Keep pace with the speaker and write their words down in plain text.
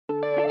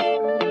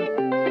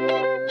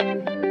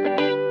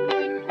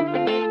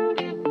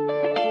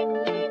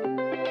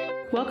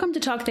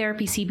to Talk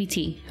Therapy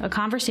CBT, a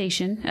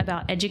conversation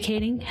about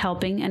educating,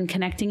 helping, and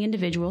connecting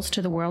individuals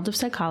to the world of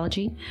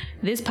psychology.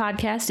 This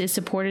podcast is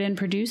supported and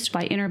produced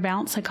by Inner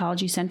Balance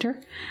Psychology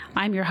Center.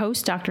 I'm your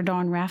host, Dr.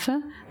 Dawn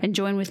Raffa, and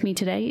join with me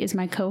today is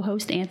my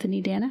co-host, Anthony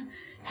Dana.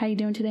 How you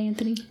doing today,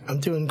 Anthony? I'm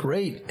doing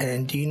great.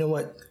 And do you know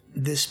what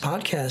this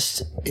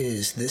podcast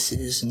is? This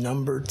is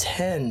number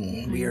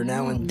 10. We are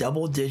now in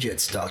double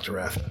digits, Dr.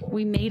 Raffa.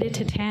 We made it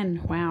to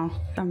 10. Wow.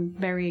 I'm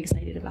very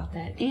excited about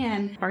that.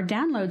 And our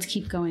downloads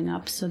keep going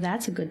up, so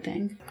that's a good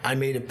thing. I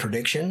made a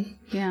prediction.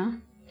 Yeah.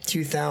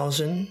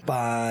 2,000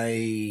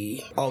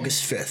 by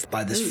August 5th,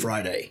 by this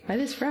Friday. By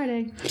this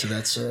Friday. So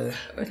that's...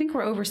 I think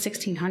we're over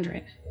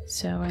 1,600.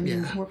 So, I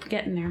mean, we're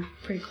getting there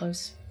pretty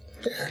close.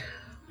 Yeah.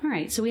 All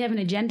right, so we have an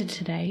agenda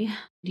today.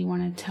 Do you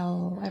want to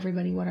tell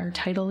everybody what our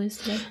title is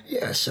today?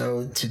 Yeah,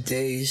 so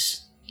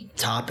today's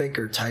topic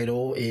or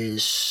title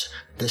is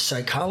The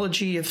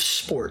Psychology of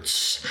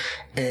Sports.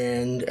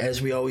 And as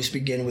we always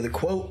begin with a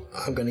quote,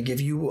 I'm going to give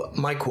you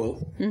my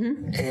quote.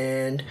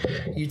 And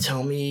you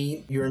tell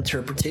me your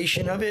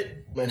interpretation of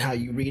it and how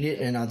you read it,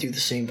 and I'll do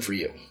the same for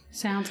you.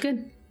 Sounds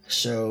good.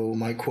 So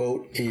my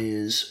quote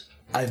is,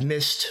 I've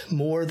missed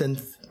more than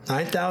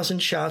 9,000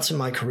 shots in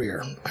my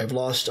career. I've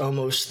lost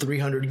almost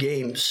 300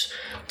 games.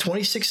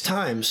 26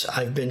 times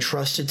I've been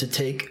trusted to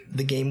take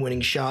the game-winning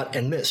shot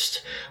and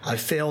missed.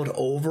 I've failed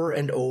over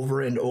and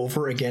over and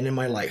over again in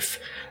my life.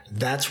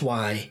 That's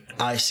why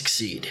I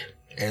succeed.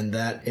 And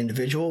that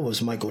individual was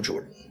Michael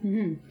Jordan.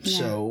 Mm-hmm. Yeah.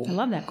 So I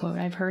love that quote.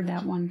 I've heard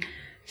that one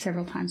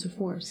several times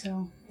before.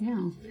 So,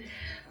 yeah.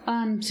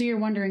 So you're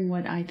wondering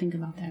what I think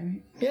about that,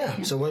 right?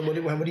 Yeah. So what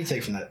do you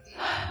take from that?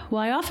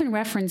 Well, I often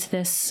reference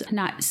this,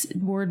 not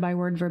word by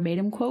word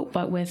verbatim quote,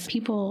 but with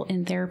people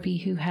in therapy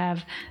who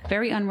have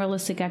very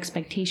unrealistic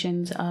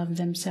expectations of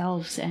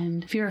themselves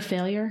and fear of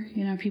failure.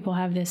 You know, people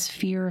have this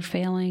fear of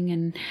failing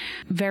and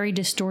very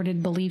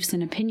distorted beliefs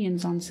and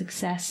opinions on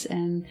success,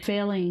 and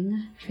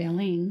failing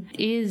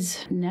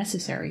is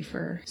necessary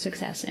for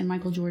success. And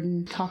Michael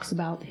Jordan talks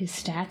about his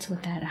stats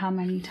with that, how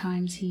many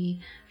times he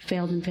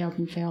failed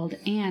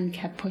and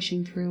kept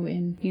pushing through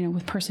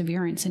with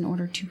perseverance in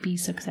order to be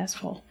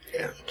successful.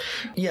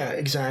 Yeah,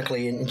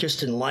 exactly. And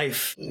just in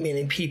life,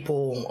 many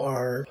people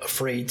are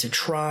afraid to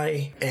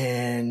try,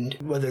 and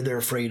whether they're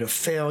afraid of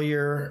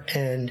failure,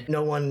 and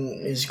no one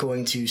is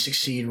going to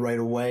succeed right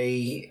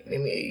away. I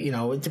mean,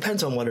 it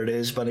depends on what it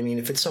is, but I mean,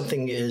 if it's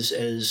something as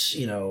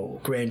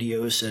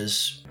grandiose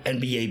as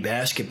NBA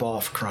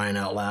basketball, for crying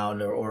out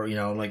loud, or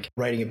like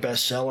writing a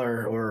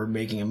bestseller or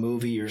making a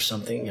movie or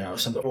something,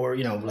 or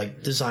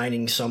like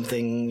designing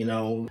something,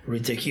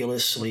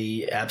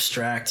 ridiculously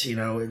abstract,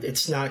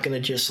 it's not going to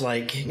just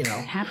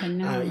happen.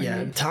 No,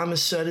 right.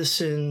 Thomas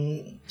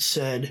Edison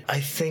said, I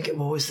think,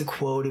 what was the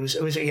quote? It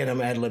was again,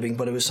 I'm ad-libbing,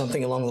 but it was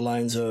something along the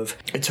lines of,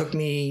 it took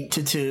me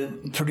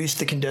to produce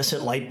the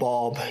incandescent light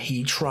bulb.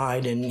 He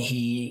tried, and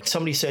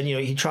somebody said,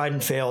 he tried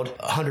and failed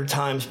 100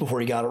 times before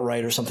he got it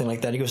right or something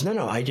like that. He goes,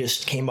 no, I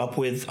just came up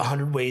with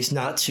 100 ways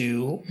not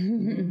to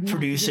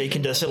produce a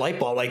incandescent light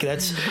bulb. Like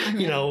that's,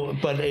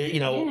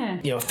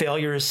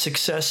 failure is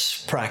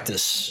success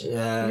practice. It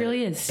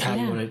really is. How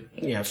do you want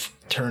to,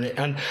 turn it?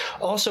 And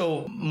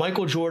also,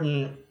 Michael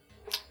Jordan,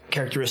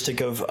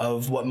 characteristic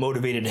of what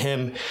motivated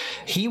him,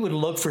 he would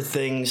look for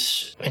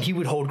things and he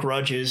would hold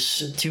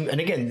grudges to, and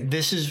again,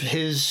 this is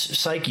his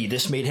psyche,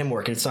 this made him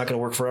work, and it's not going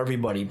to work for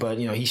everybody, but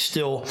he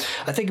still,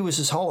 I think it was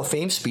his Hall of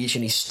Fame speech,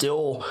 and he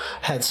still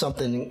had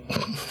something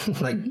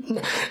like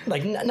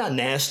not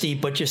nasty,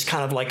 but just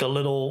kind of like a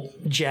little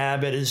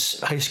jab at his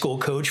high school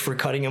coach for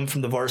cutting him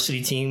from the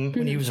varsity team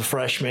when he was a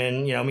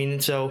freshman,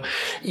 so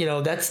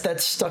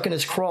that's stuck in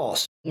his craw.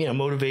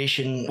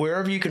 Motivation,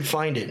 wherever you can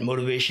find it,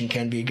 motivation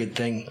can be a good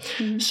thing.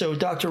 So,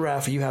 Dr.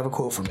 Raffa, you have a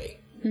quote for me.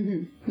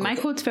 My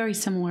quote's very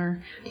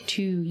similar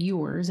to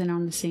yours and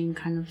on the same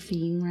kind of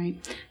theme, right,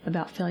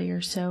 about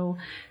failure. So,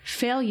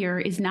 failure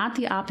is not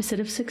the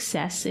opposite of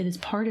success. It is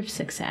part of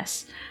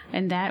success.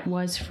 And that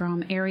was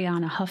from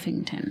Arianna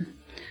Huffington.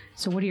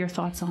 So what are your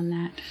thoughts on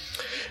that?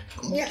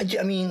 Yeah,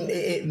 I mean,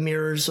 it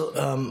mirrors a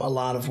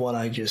lot of what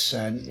I just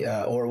said,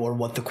 or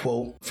what the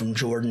quote from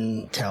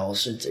Jordan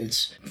tells.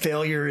 It's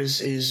failure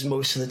is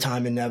most of the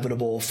time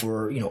inevitable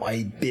for,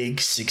 a big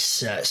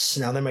success.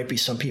 Now, there might be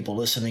some people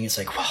listening. It's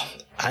like, well,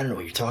 I don't know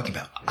what you're talking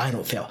about. I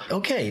don't fail.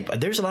 Okay, but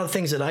there's a lot of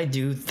things that I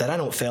do that I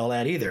don't fail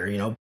at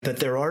either, that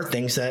there are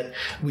things that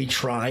we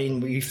try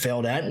and we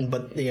failed at,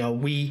 but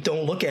we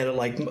don't look at it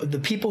like the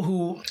people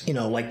who,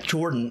 like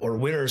Jordan, or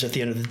winners at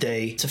the end of the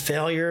day. It's a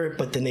failure,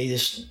 but then they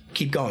just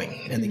keep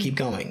going and they keep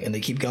going and they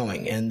keep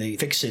going and they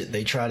fix it.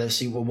 They try to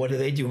see, well, what do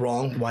they do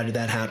wrong? Why did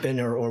that happen?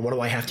 Or what do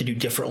I have to do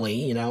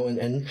differently?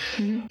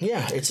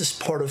 Yeah, it's just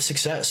part of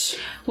success.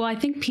 Well, I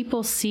think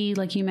people see,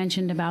 like you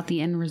mentioned about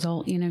the end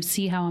result,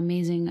 see how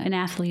amazing an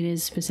athlete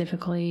is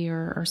specifically,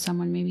 or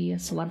someone, maybe a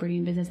celebrity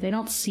in business. They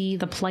don't see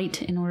the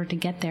plight in order to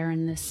get there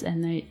and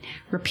the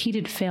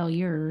repeated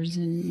failures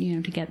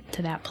and, to get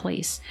to that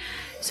place.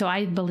 So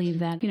I believe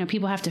that,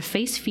 people have to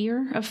face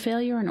fear of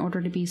failure in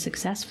order to be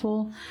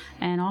successful.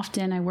 And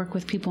often I work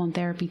with people in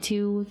therapy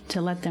too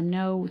to let them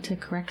know, to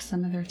correct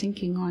some of their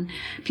thinking on.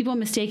 People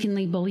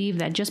mistakenly believe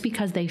that just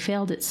because they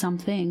failed at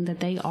something that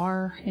they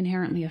are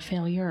inherently a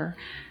failure.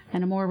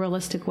 And a more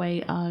realistic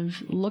way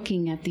of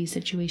looking at these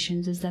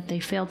situations is that they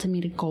failed to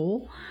meet a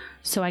goal.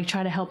 So I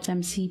try to help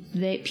them see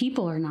that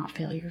people are not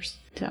failures.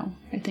 So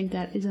I think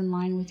that is in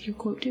line with your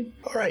quote too.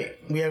 All right.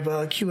 We have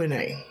a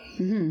Q&A.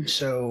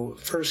 So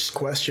first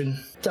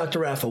question, Dr.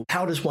 Raffo,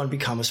 how does one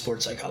become a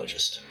sports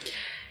psychologist?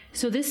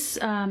 So this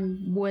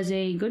was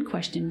a good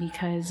question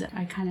because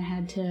I kind of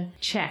had to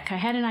check. I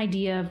had an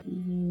idea of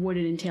what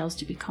it entails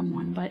to become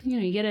one, but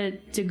you get a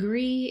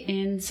degree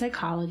in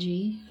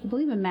psychology. I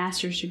believe a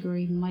master's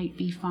degree might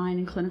be fine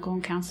in clinical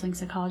and counseling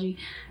psychology.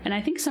 And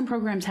I think some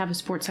programs have a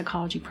sports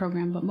psychology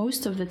program, but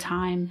most of the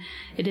time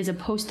it is a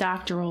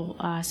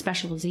postdoctoral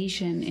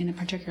specialization in a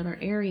particular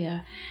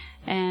area.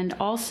 And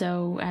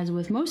also, as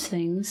with most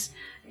things,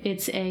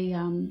 it's a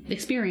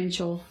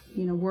experiential,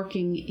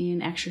 working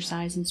in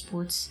exercise and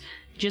sports.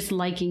 Just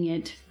liking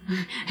it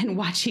and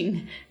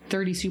watching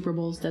 30 Super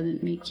Bowls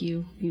doesn't make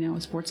you, a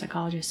sports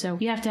psychologist. So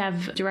you have to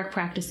have direct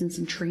practice and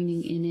some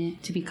training in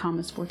it to become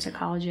a sports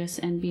psychologist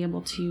and be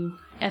able to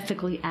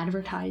ethically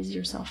advertise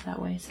yourself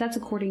that way. So that's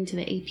according to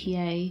the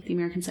APA, the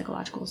American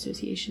Psychological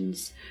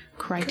Association's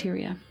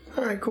criteria.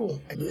 All right, cool.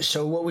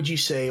 So what would you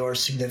say are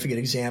significant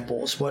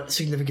examples? What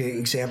significant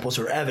examples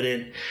are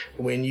evident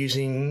when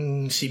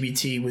using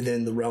CBT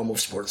within the realm of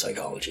sports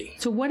psychology?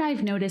 So what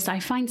I've noticed, I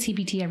find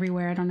CBT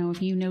everywhere. I don't know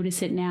if you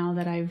notice it now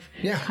that I've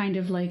kind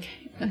of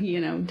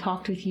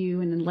talked with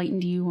you and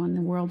enlightened you on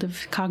the world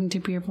of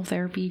cognitive behavioral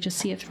therapy. You just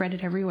see it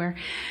threaded everywhere.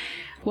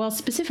 Well,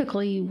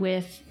 specifically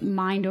with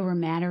mind over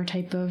matter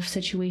type of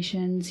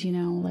situations,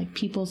 like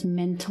people's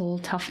mental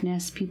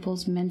toughness,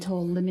 people's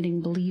mental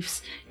limiting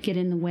beliefs get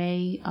in the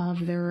way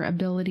of their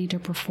ability to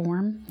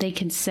perform. They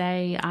can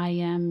say, I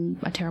am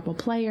a terrible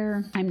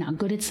player, I'm not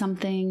good at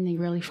something. They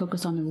really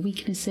focus on their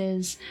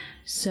weaknesses.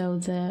 So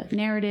the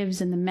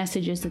narratives and the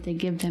messages that they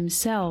give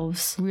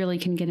themselves really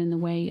can get in the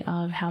way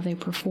of how they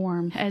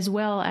perform, as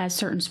well as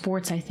certain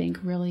sports, I think,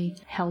 really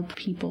help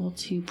people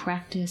to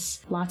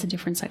practice lots of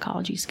different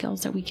psychology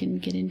skills that we can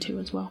get into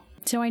as well.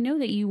 So I know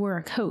that you were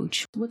a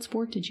coach. What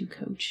sport did you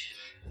coach?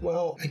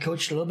 Well, I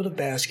coached a little bit of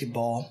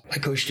basketball. I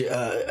coached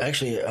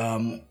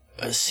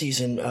a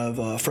season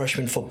of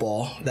freshman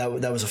football. That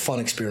was a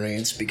fun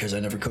experience because I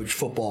never coached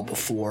football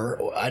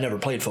before. I never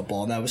played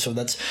football. I always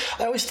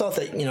thought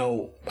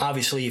that,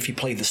 obviously if you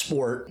play the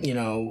sport,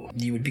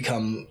 you would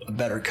become a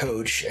better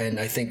coach.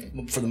 And I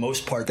think for the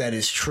most part that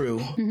is true.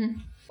 Mm-hmm.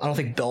 I don't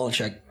think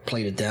Belichick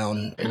played it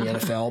down in the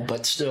NFL,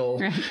 but still,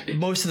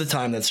 most of the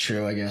time that's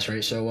true, I guess,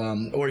 right? So,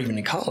 or even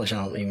in college,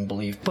 I don't even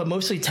believe. But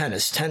mostly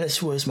tennis.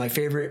 Tennis was my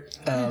favorite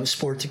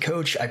sport to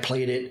coach. I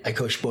played it. I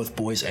coached both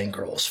boys and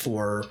girls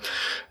for,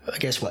 I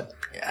guess, like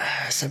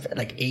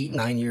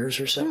 8-9 years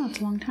or so. Oh, it's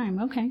a long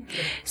time. Okay.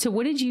 So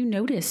what did you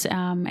notice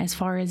as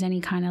far as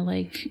any kind of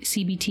like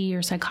CBT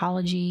or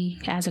psychology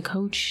as a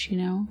coach?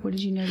 What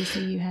did you notice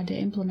that you had to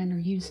implement or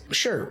use?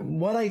 Sure.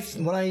 What I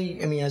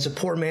mean, as a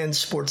poor man's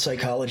sports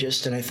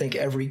psychologist, and I think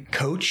every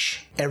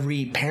coach,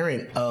 every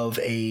parent of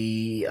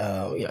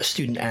a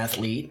student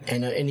athlete,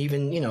 and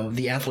even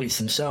the athletes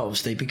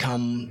themselves, they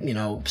become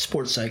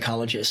sports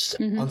psychologists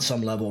on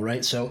some level,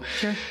 right? So,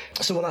 sure.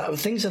 So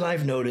things that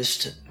I've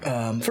noticed,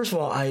 first of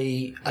all,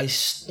 I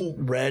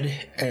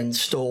read and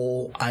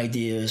stole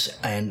ideas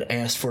and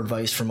asked for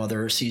advice from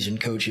other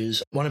seasoned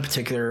coaches. One in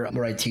particular,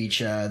 where I teach,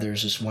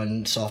 there's this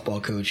one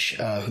softball coach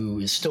who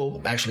is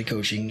still actually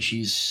coaching.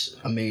 She's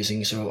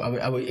amazing. So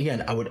I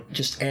would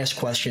just ask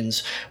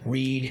questions,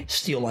 read,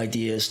 steal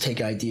ideas,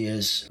 take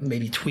ideas,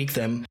 maybe tweak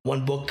them.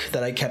 One book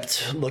that I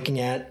kept looking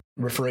at,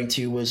 referring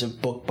to, was a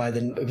book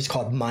it was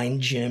called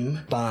Mind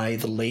Gym by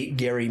the late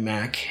Gary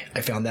Mack.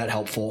 I found that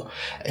helpful.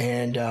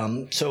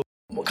 And so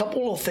a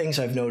couple of things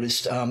I've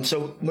noticed.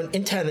 So when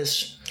in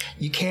tennis,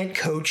 you can't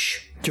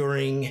coach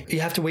you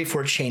have to wait for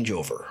a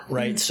changeover,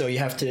 right?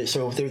 Mm-hmm.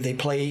 So they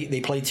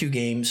play 2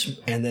 games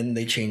and then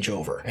they change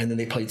over, and then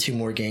they play 2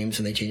 more games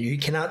and they change. You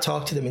cannot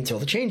talk to them until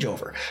the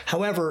changeover.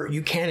 However,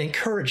 you can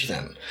encourage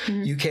them.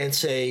 Mm-hmm. You can't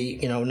say,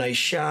 nice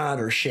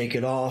shot or shake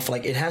it off.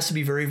 Like, it has to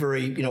be very,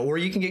 very, or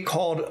you can get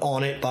called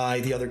on it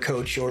by the other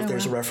coach, or if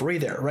there's a referee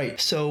there,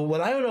 right? So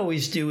what I would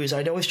always do is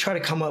I'd always try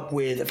to come up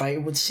with, if I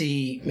would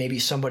see maybe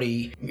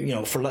somebody,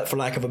 for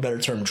lack of a better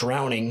term,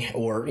 drowning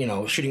or,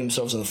 shooting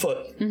themselves in the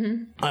foot,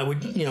 mm-hmm. I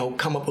would,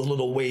 come up with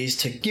little ways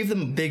to give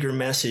them a bigger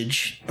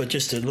message, but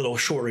just a little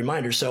short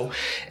reminder. So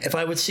if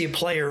I would see a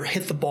player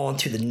hit the ball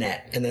into the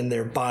net, and then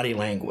their body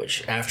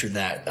language after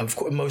that, of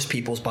course, most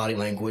people's body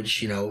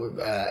language,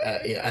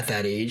 at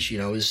that age,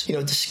 is,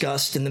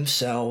 disgust in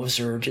themselves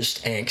or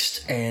just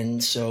angst.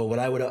 And so what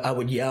I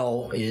would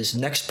yell is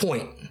next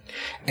point.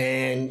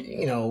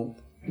 And,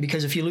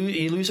 because if you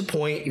lose a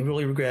point, you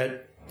really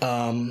regret,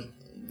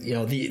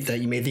 that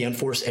you made the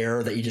unforced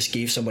error, that you just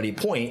gave somebody a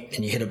point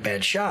and you hit a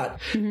bad shot.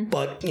 Mm-hmm.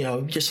 But,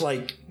 just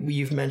like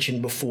we've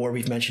mentioned before,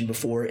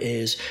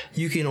 is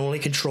you can only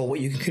control what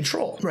you can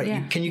control. Right.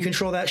 Yeah. Can you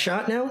control that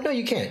shot now? No,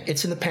 you can't.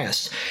 It's in the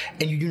past.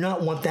 And you do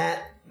not want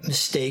that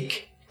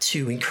mistake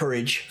to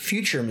encourage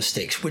future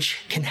mistakes,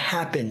 which can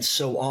happen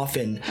so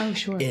often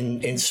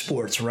in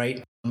sports,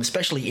 right?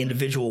 Especially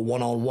individual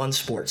one-on-one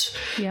sports.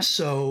 Yep.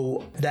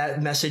 So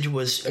that message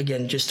was,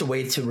 again, just a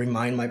way to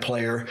remind my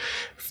player,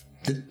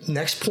 the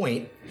next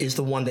point is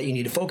the one that you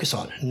need to focus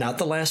on, not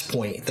the last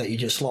point that you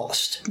just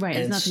lost. Right.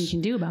 There's nothing you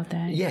can do about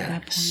that. Yeah. At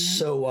that point, right?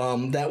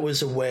 So that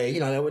was a way,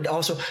 I would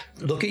also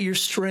look at your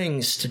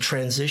strings to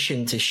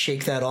transition, to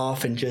shake that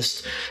off and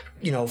just,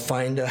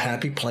 find a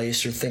happy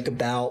place, or think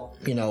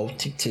about,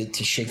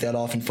 to shake that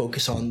off and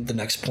focus on the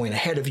next point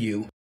ahead of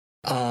you.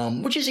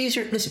 Which is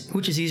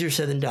easier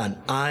said than done.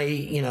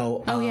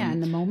 In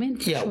the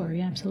moment? Yeah. Sure,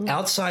 yeah, absolutely.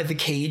 Outside the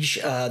cage,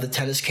 the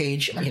tennis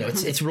cage,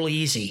 it's really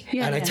easy.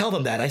 I tell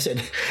them that. I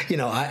said,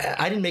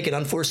 I didn't make an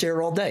unforced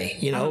error all day,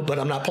 but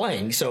I'm not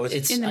playing. So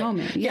it's in the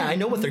moment. Yeah, I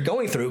know what they're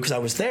going through because I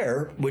was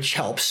there, which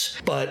helps.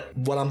 But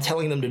what I'm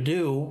telling them to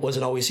do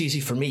wasn't always easy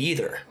for me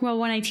either. Well,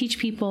 when I teach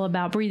people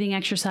about breathing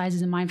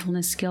exercises and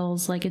mindfulness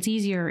skills, it's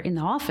easier in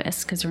the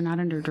office because they're not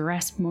under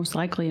duress, most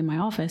likely in my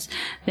office,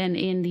 than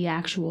in the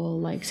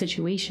actual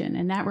situation.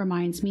 And that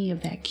reminds me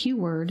of that Q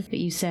word that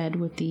you said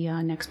with the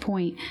next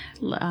point,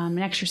 an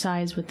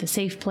exercise with the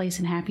safe place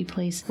and happy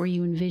place, where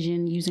you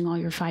envision using all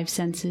your 5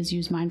 senses,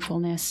 use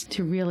mindfulness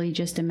to really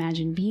just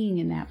imagine being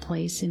in that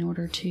place in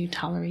order to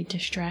tolerate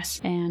distress.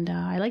 And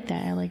I like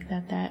that. I like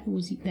that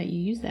you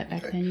used that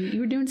back then. You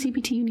were doing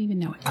CPT, you didn't even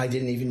know it. I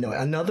didn't even know it.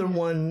 Another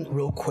one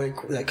real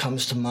quick that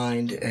comes to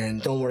mind,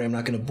 and don't worry, I'm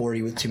not going to bore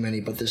you with too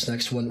many, but this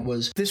next one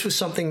was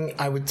something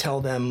I would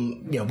tell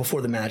them, before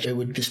the match. It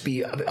would just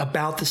be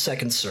about the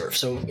second serve.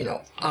 So,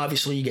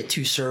 obviously you get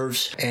 2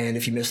 serves, and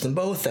if you miss them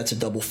both, that's a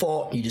double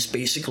fault. You just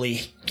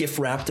basically gift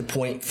wrap the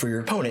point for your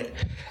opponent.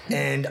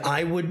 And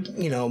I would,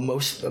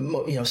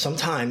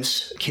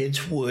 sometimes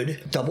kids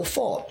would double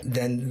fault.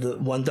 Then the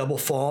one double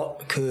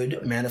fault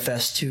could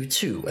manifest to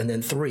 2 and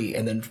then 3.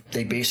 And then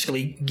they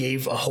basically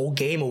gave a whole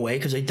game away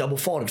because they double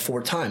faulted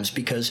 4 times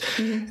because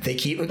they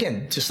keep,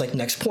 again, just like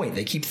next point,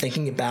 they keep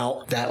thinking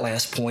about that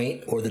last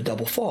point or the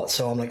double fault.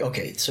 So I'm like,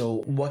 okay,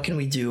 so what can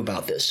we do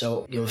about this?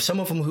 So, some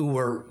of them who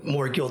were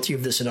more guilty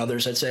of this than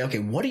others, I'd say, okay,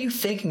 what are you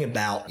thinking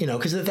about?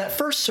 Because that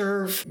first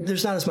serve,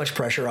 there's not as much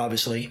pressure,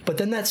 obviously, but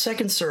then that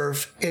second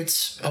serve,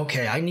 it's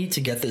okay, I need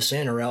to get this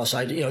in, or else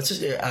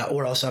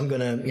I'm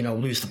gonna,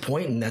 lose the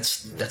point, and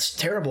that's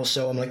terrible.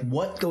 So I'm like,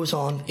 what goes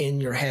on in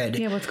your head?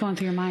 Yeah, what's going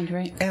through your mind,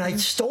 right? And I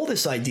stole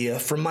this idea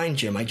from Mind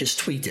Gym. I just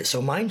tweaked it.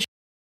 So Mind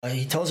Gym,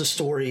 he tells a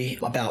story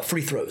about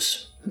free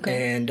throws.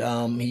 Okay.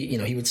 And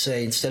he would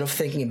say, instead of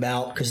thinking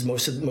about, because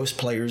most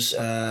players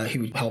he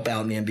would help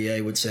out in the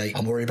NBA would say,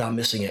 I'm worried about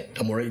missing it.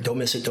 I'm worried, don't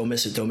miss it.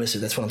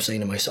 That's what I'm saying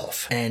to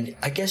myself. And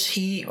I guess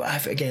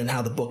again,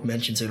 how the book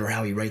mentions it or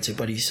how he writes it,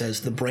 but he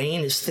says the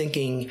brain is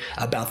thinking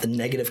about the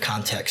negative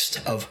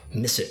context of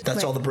miss it.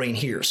 That's all the brain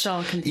hears.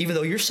 Even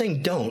though you're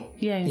saying don't,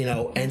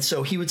 and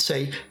so he would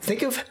say,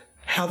 think of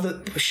how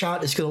the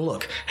shot is going to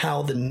look,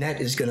 how the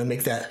net is going to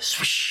make that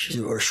swish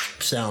or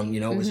sound,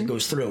 as it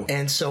goes through.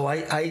 And so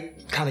I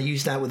kind of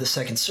used that with the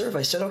second serve.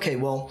 I said, okay,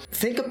 well,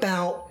 think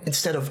about,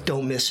 instead of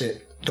don't miss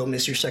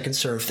your second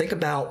serve, think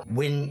about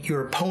when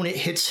your opponent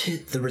hits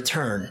the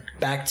return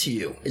back to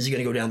you. Is he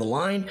going to go down the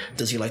line?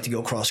 Does he like to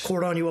go cross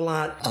court on you a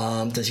lot?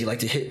 Does he like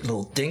to hit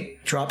little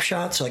dink drop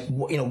shots? Like,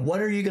 what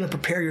are you going to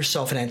prepare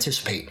yourself and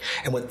anticipate?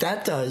 And what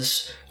that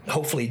does,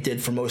 hopefully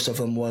did for most of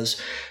them,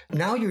 was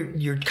now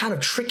you're kind of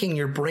tricking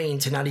your brain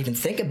to not even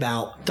think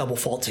about double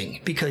faulting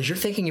because you're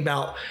thinking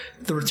about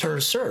the return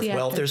of serve. Yeah,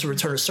 well, if there's a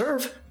return of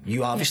serve,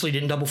 you obviously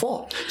didn't double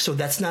fault. So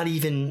that's not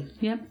even,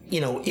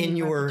 in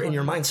your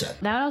mindset.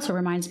 That also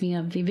reminds me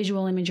of the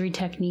visual imagery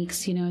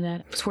techniques,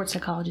 that sports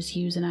psychologists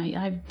use. And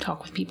I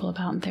talk with people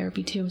about in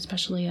therapy too,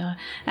 especially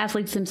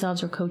athletes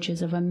themselves or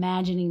coaches, of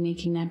imagining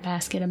making that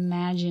basket,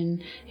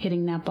 imagine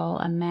hitting that ball,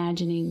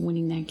 imagining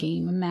winning that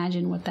game,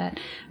 imagine what that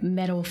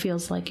medal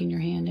feels like in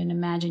your hand, and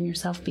imagine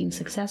yourself being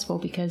successful,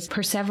 because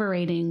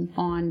perseverating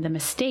on the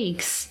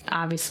mistakes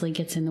obviously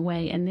gets in the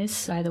way. And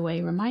this, by the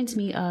way, reminds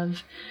me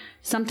of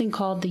something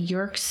called the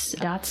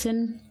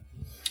Yerkes-Dodson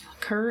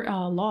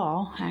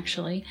law,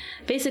 actually.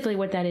 Basically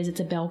what that is, it's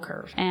a bell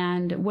curve.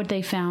 And what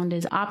they found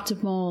is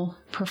optimal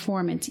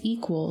performance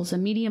equals a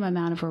medium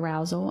amount of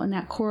arousal, and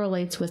that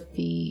correlates with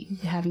the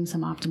having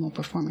some optimal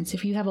performance.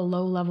 If you have a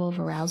low level of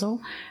arousal,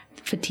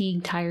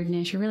 fatigue,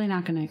 tiredness, you're really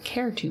not going to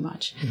care too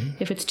much. Mm-hmm.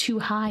 If it's too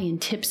high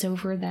and tips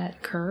over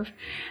that curve,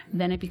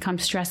 then it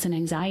becomes stress and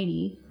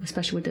anxiety,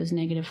 especially with those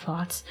negative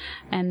thoughts.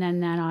 And then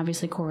that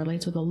obviously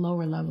correlates with a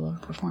lower level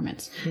of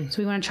performance. Mm-hmm.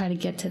 So we want to try to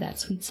get to that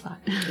sweet spot.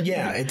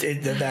 Yeah,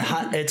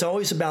 it's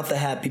always about the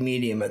happy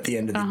medium at the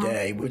end of the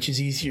day, which is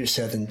easier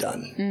said than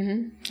done.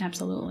 Mm-hmm.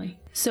 Absolutely.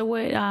 So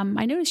what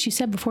I noticed you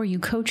said before, you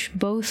coach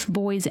both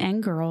boys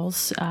and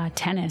girls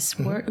tennis.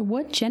 Mm-hmm.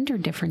 What gender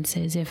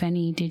differences, if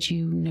any, did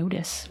you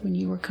notice when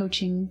you were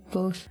coaching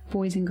both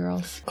boys and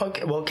girls?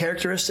 Okay, well,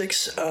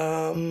 characteristics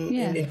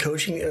in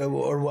coaching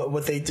or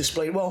what they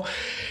displayed. Well,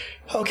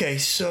 okay,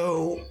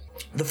 so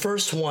the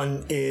first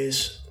one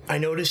is I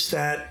noticed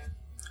that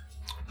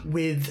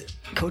with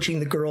coaching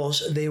the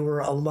girls, they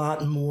were a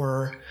lot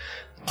more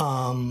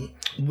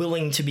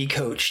willing to be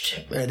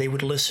coached. They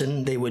would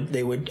listen. They would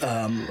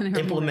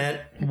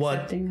implement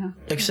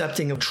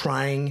accepting of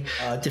trying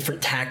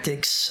different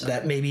tactics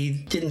that maybe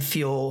didn't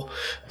feel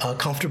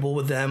comfortable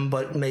with them,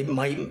 but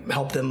might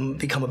help them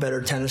become a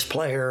better tennis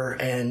player.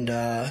 And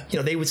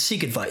they would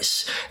seek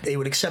advice. They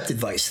would accept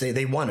advice.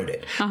 They wanted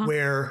it.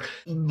 Where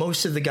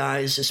most of the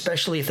guys,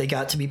 especially if they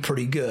got to be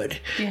pretty good,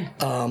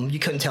 you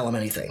couldn't tell them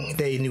anything.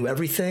 They knew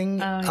everything.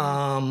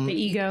 The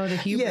ego, the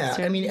hubris. Yeah,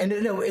 I mean,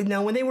 and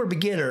now when they were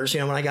beginners,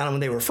 when I got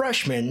them when they were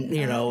freshmen,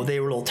 they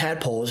were little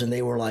tadpoles, and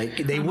they were like,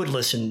 they would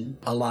listen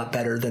a lot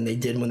better than they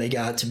did when they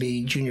got to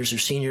be juniors or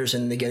seniors,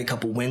 and they get a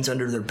couple wins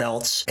under their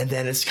belts, and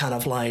then it's kind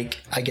of like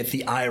I get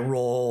the eye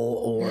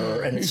roll,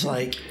 and it's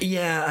like,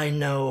 yeah, I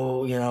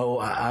know,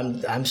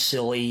 I'm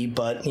silly,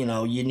 but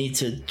you need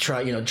to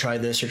try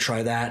this or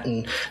try that,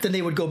 and then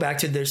they would go back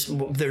to this.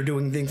 They're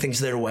doing things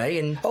their way,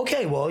 and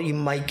okay, well, you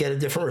might get a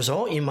different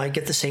result. You might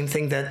get the same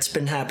thing that's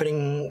been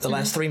happening the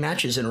last 3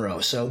 matches in a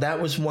row. So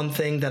that was one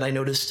thing that I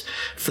noticed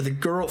for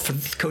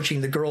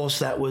coaching the girls,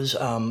 that was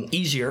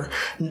easier.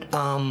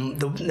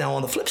 Now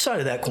on the flip side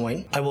of that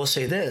coin, I will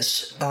say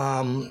this.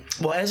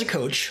 Well, as a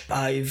coach,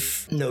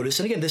 I've noticed,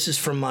 and again, this is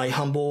from my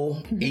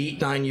humble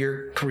 8-9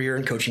 year career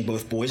in coaching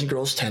both boys and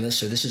girls tennis.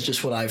 So this is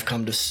just what I've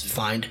come to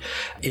find,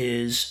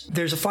 is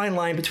there's a fine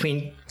line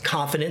between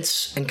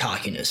confidence and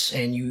cockiness,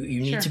 and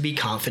you need to be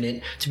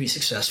confident to be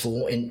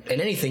successful in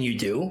anything you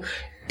do,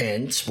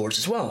 and sports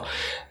as well.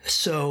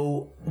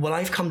 So what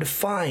I've come to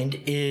find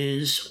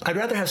is I'd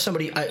rather have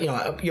somebody,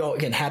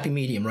 again, happy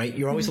medium, right?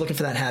 You're always looking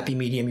for that happy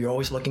medium. You're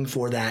always looking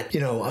for that,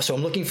 so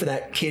I'm looking for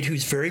that kid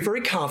who's very,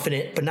 very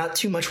confident, but not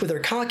too much where they're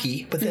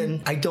cocky. But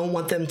then I don't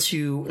want them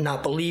to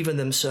not believe in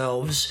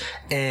themselves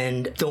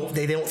and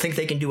they don't think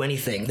they can do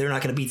anything. They're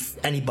not going to beat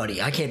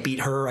anybody. I can't beat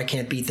her. I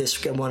can't beat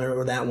this one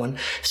or that one.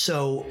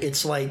 So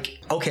it's like,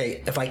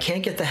 okay, if I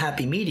can't get the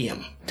happy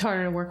medium, it's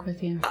harder to work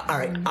with you. All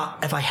right.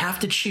 If I have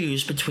to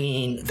choose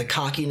between the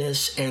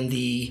cockiness and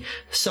the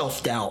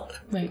self-doubt,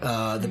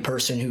 the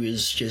person who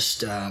is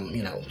just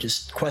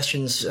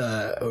questions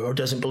or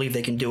doesn't believe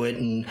they can do it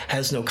and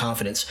has no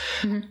confidence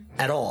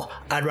at all,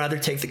 I'd rather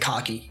take the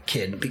cocky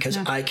kid, because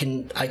I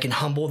can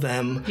humble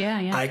them.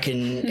 I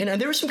can,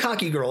 and there were some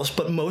cocky girls,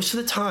 but most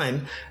of the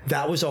time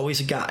that was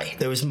always a guy.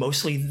 There was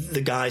mostly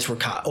the guys were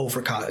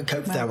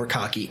that were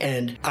cocky,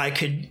 and I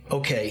could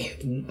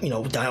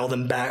dial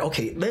them back.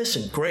 Okay,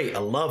 listen, great, I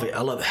love it.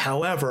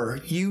 However,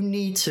 you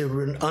need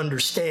to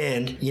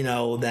understand,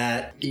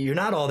 that you're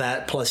not all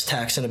that plus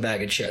tax and a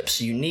bag of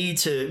chips. You need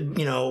to,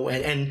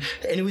 and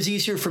it was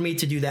easier for me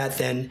to do that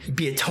than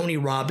be a Tony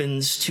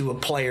Robbins to a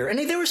player. And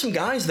there were some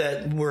guys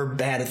that were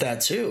bad at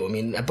that too.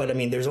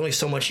 There's only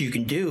so much you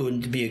can do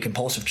and to be a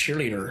compulsive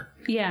cheerleader.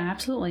 Yeah,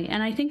 absolutely.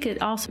 And I think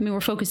it also,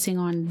 we're focusing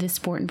on this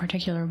sport in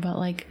particular, but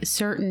like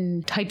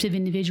certain types of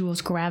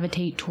individuals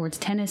gravitate towards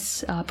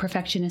tennis,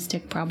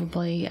 perfectionistic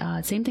probably.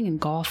 Same thing in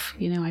golf.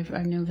 I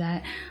know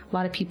that a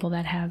lot of people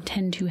that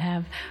tend to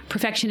have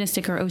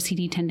perfectionistic or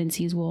OCD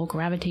tendencies will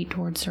gravitate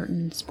towards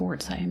certain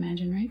sports, I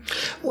imagine, right?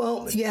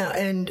 Well, yeah.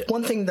 And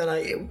one thing that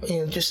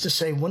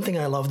one thing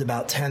I loved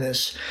about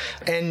tennis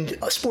and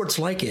sports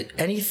like it,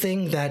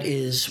 anything that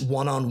is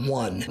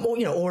one-on-one,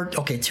 or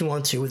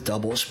 2-on-2 with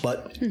doubles,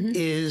 but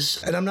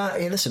and I'm not,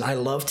 listen, I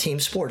love team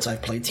sports.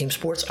 I've played team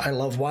sports. I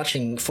love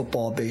watching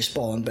football,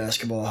 baseball, and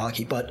basketball,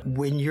 hockey. But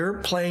when you're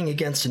playing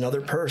against another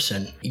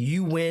person,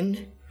 you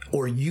win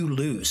or you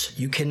lose.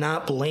 You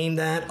cannot blame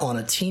that on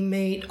a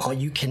teammate, or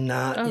you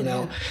cannot,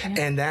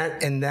 and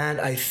that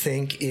I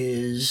think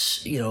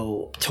is,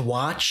 to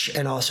watch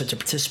and also to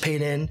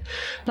participate in.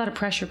 A lot of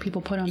pressure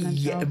people put on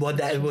themselves.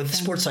 Yeah, with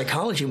sports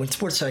psychology, when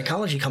sports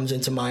psychology comes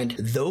into mind,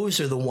 those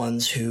are the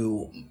ones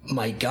who,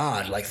 my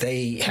God, like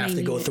they have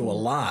to go through a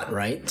lot,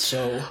 right?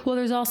 So. Well,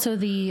 there's also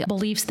the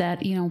beliefs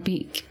that,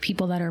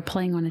 people that are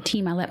playing on a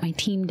team, I let my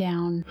team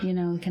down,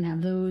 can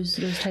have those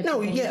types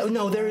of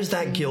things. There is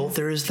that guilt.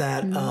 There is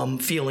that,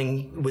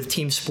 feeling with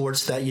team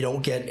sports that you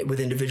don't get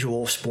with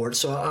individual sports.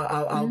 So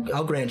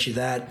I'll grant you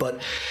that. But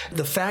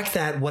the fact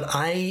that what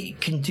I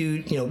can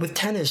do, with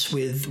tennis,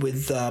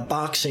 with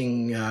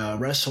boxing,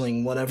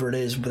 wrestling, whatever it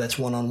is, that's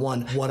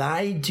one-on-one, what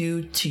I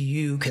do to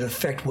you can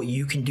affect what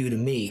you can do to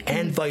me,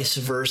 and vice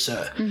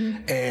versa.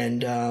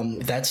 And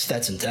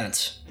that's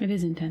intense. It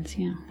is intense,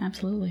 yeah,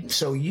 absolutely.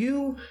 So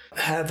you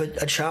have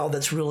a child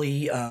that's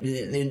really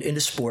into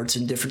sports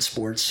and different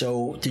sports.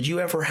 So did you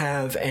ever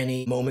have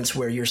any moments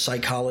where your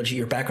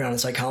background in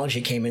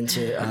psychology came in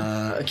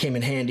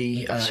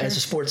handy as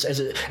a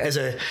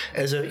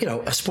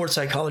sports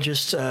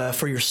psychologist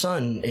for your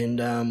son? And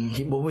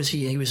what was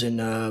he? He was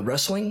in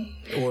wrestling,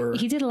 or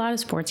he did a lot of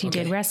sports. He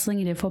did wrestling,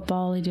 he did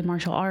football, he did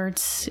martial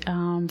arts,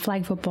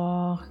 flag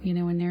football,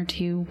 in there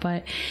too.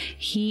 But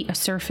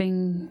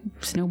surfing,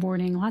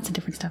 snowboarding, lots of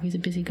different stuff. He's a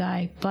busy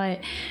guy. But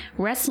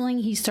wrestling,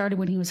 he started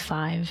when he was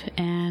 5,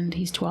 and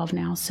he's 12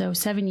 now. So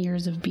 7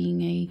 years of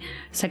being a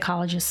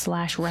psychologist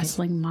 /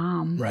 wrestling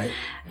mom. Right.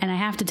 And I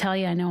have to tell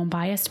you, I know I'm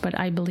biased, but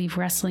I believe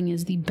wrestling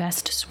is the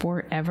best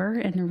sport ever.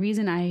 And the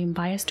reason I am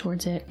biased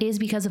towards it is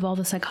because of all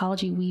the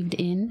psychology weaved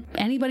in.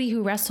 Anybody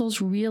who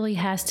wrestles really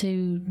has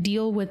to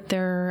deal with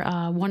their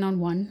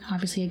one-on-one,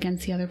 obviously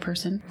against the other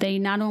person. They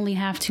not only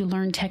have to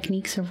learn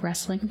techniques of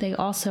wrestling, they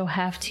also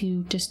have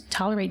to just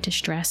tolerate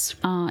distress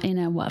in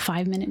a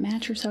 5-minute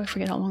match or so. I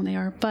forget how long they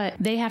are, but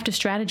they have to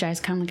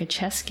strategize kind of like a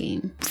chess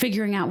game,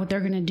 figuring out what they're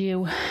going to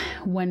do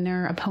when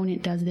their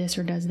opponent does this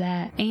or does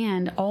that,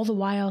 and all the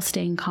while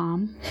staying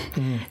calm,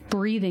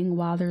 breathing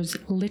while there's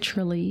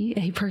literally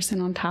a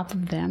person on top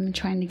of them and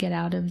trying to get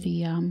out of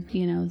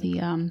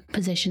the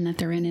position that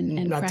they're in.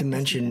 And not to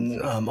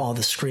mention all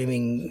the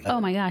screaming.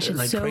 Oh my gosh, it's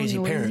like so crazy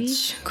noisy.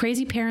 Parents.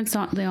 Crazy parents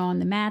on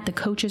the mat. The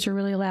coaches are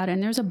really loud,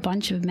 and there's a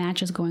bunch of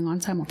matches going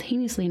on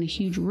simultaneously in a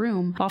huge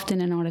room,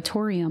 often an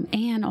auditorium,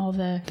 and all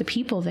the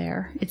people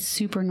there. It's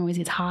super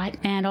noisy. It's hot,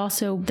 and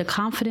also the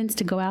confidence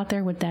to go out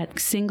there with that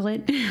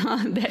singlet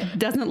that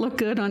doesn't look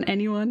good on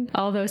anyone.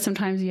 Although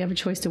sometimes you have a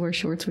choice to wear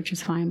shorts, which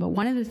is fine. But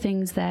one of the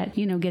things that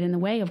get in the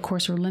way, of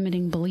course, are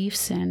limiting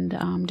beliefs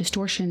and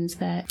distortions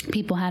that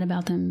people had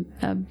about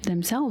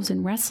themselves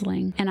in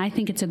wrestling. And I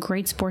think it's a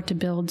great sport to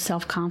build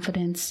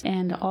self-confidence.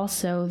 And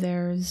also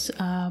there's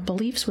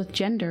beliefs with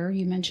gender.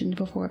 You mentioned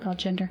before about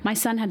gender. My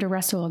son had to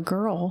wrestle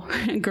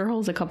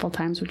girls a couple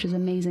times, which is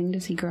amazing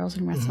to see girls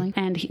in wrestling.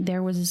 And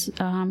there was,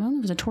 I don't know if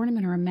it was a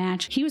tournament or a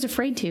match. He was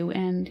afraid to.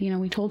 And,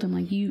 we told him,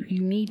 like, you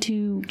need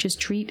to just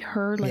treat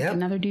her like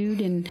another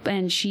dude.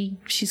 And she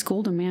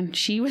schooled him, man.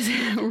 She was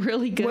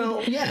really good.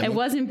 Well, yeah. It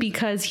wasn't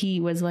because he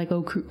was like,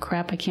 oh,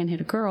 crap, I can't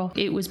hit a girl.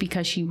 It was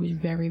because she was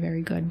very,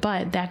 very good.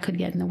 But that could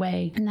get in the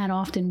way. And that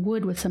often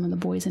would with some of the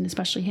boys, and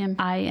especially him.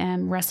 I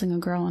am wrestling a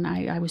girl, and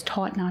I was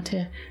taught not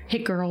to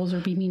hit girls or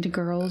be mean to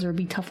girls or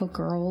be tough with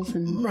girls.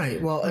 And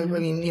right. Well, I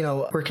mean,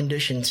 we're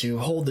conditioned to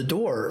hold the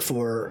door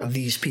for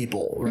these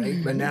people,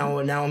 right? But now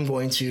I'm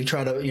going to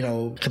try to,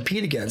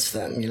 compete against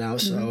them,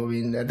 So, I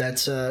mean,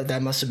 that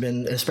must have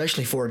been,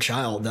 especially for a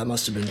child, that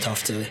must have been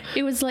tough to...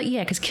 It was like,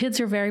 because kids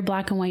are very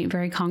black and white,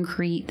 very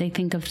concrete. They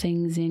think of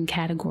things in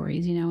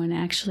categories, and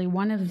actually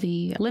one of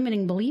the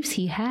limiting beliefs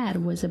he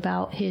had was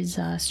about his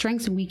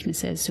strengths and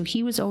weaknesses. So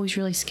he was always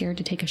really scared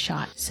to take a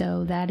shot.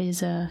 So that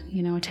is a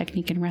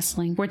technique in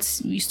wrestling where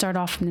you start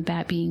off from the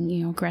bat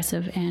being,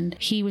 aggressive, and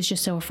he was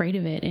just so afraid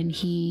of it, and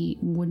he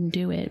wouldn't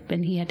do it,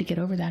 and he had to get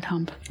over that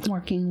hump,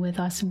 working with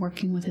us and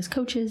working with his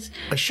coaches.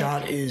 A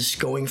shot is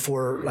going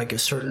for like a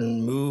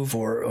certain move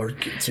or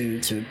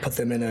to put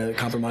them in a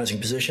compromising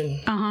position.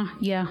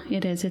 Yeah,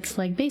 it is. It's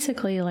like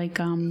basically like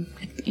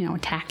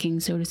attacking,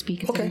 so to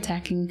speak. It's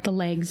attacking the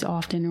legs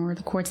often, or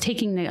the core. It's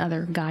taking the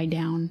other guy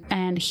down.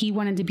 And he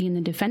wanted to be in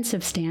the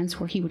defensive stance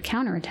where he would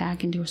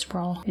counterattack and do a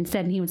sprawl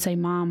instead. And he would say,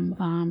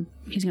 "Mom,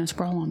 he's going to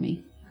sprawl on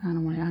me. I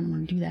don't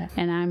want to do that."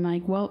 And I'm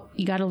like, well,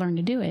 you got to learn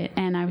to do it.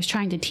 And I was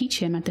trying to teach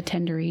him at the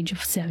tender age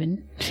of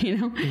 7,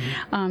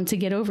 to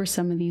get over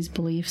some of these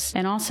beliefs,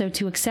 and also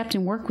to accept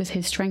and work with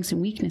his strengths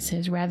and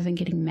weaknesses rather than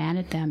getting mad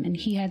at them. And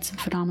he had some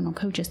phenomenal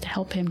coaches to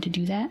help him to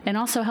do that, and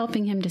also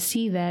helping him to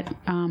see that,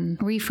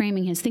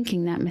 reframing his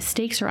thinking that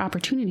mistakes are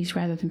opportunities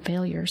rather than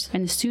failures.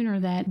 And the sooner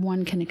that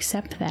one can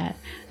accept that,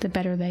 the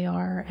better they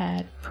are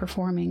at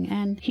performing.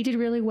 And he did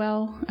really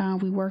well.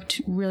 We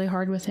worked really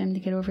hard with him to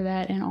get over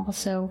that, and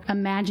also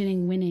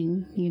imagining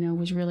winning,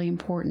 was really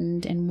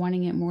important, and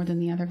wanting it more than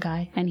the other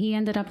guy. And he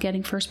ended up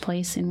getting first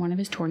place in one of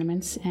his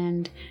tournaments,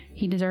 and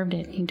he deserved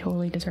it. He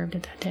totally deserved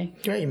it that day.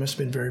 Yeah, you must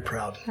have been very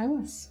proud. I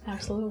was,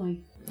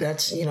 absolutely.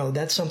 That's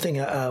something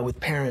with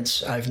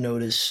parents I've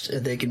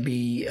noticed. They can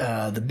be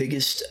the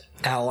biggest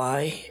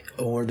ally,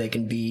 or they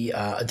can be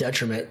a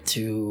detriment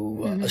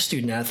to a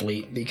student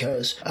athlete,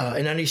 because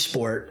in any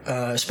sport,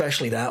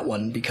 especially that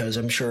one, because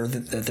I'm sure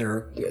that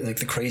they're like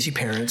the crazy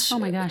parents. Oh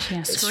my gosh,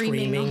 yeah,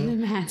 screaming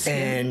on the mats,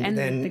 and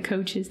then the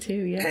coaches too,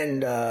 yeah.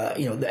 And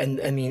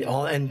and I mean,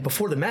 and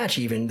before the match,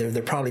 even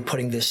they're probably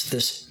putting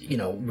this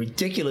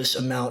ridiculous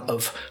amount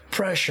of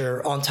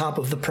pressure on top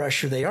of the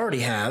pressure they already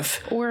have.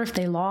 Or if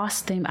they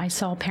lost, I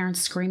saw parents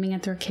screaming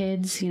at their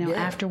kids,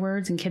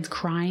 afterwards, and kids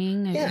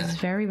crying. It was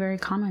very, very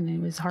common. It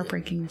was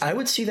heartbreaking. I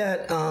would see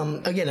that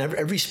again.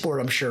 Every sport,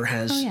 I'm sure,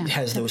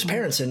 has those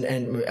parents,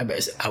 and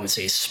I would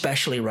say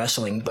especially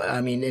wrestling. But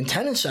I mean, in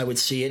tennis, I would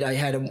see it. I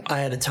had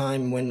a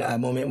time when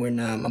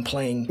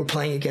we're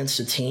playing against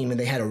a team, and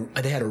they had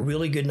a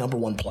really good number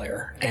one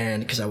player,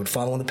 and because I would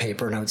follow in the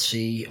paper and I would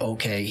see,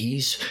 okay,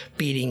 he's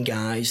beating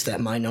guys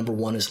that my number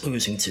one is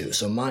losing to,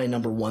 so my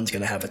number one's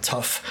going to have a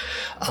tough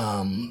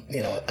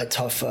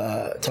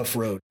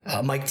road.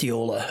 Mike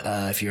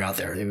Diola, if you're out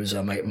there, it was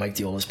Mike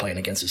Diola's playing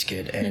against this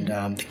kid, and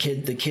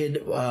the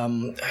kid,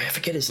 I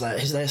forget his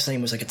last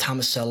name was like a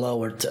Tomasello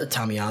or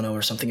Tamiano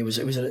or something. It was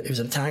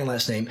an Italian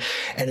last name,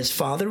 and his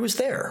father was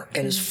there,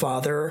 and his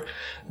father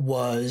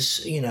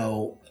was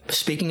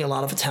speaking a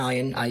lot of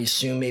Italian. I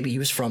assume maybe he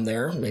was from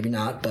there, maybe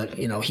not, but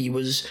he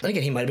was. And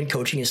again, he might have been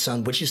coaching his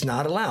son, which is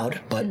not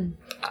allowed. But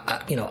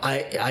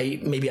I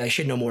maybe I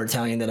should know more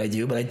Italian than I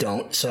do, but I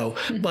don't. So,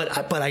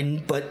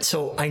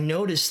 so I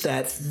noticed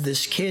that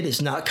this kid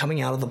is not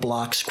coming out of the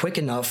blocks quick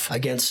enough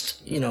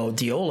against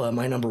Diola,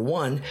 my number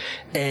one,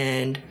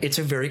 and it's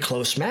a very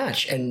close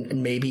match.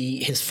 And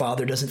maybe his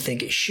father doesn't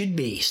think it should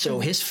be. So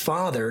his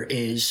father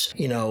is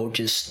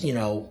just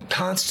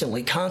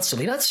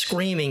constantly not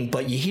screaming,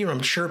 but you hear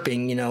him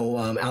chirping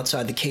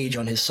outside the cage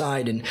on his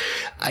side, and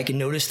I can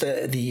notice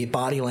the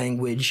body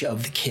language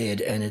of the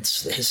kid, and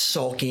it's his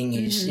sulking.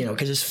 He's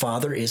because his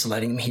father is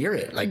letting him hear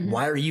it. Like,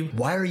 why are you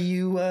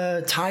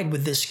tied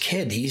with this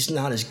kid? He's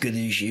not as good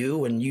as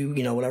you, and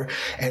whatever.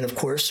 And of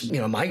course,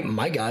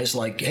 my guy's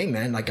like, hey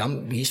man, like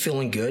he's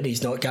feeling good.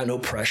 He's got no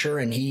pressure,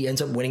 and he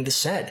ends up winning the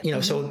set.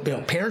 So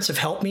parents have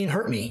helped me and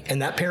hurt me,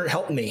 and that parent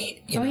helped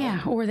me.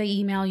 Yeah, or they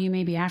email you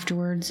maybe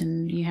afterwards,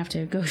 and you have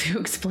to go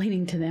through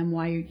explaining to them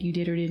why you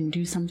did or didn't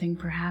do something,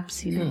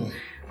 perhaps.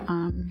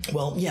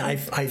 Well, yeah,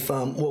 I've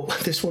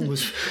this one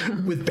was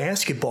with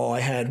basketball. I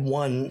had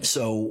one.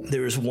 So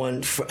there was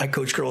one. I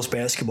coach girls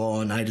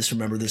basketball, and I just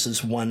remember this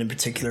is one in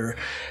particular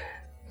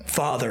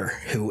father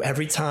who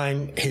every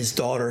time his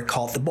daughter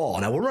caught the ball.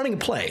 Now we're running a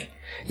play.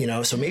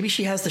 So maybe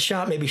she has the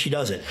shot, maybe she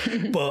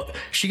doesn't. But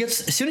she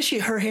gets, as soon as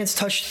her hands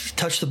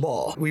touch the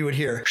ball, we would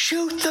hear,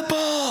 shoot the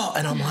ball.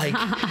 And I'm like,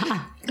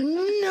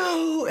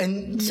 no.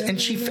 And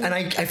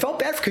I felt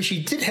bad because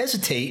she did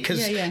hesitate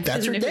because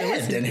that's her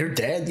dad. And her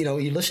dad,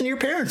 you listen to your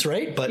parents,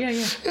 right? But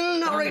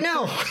not right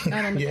now.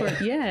 Not on the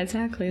court. Yeah,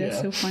 exactly. That's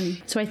so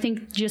funny. So I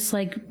think just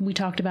like we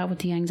talked about with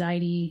the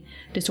anxiety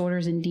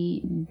disorders and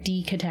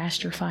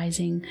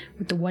decatastrophizing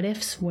with the what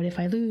ifs, what if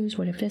I lose,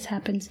 what if this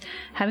happens,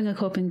 having a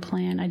coping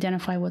plan,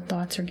 identify what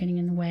thoughts are getting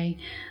in the way.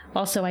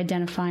 Also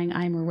identifying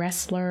I'm a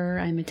wrestler,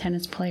 I'm a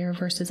tennis player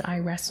versus I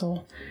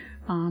wrestle.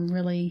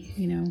 Really,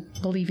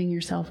 believing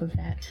yourself of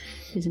that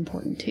is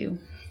important too.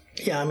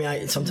 Yeah, I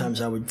mean,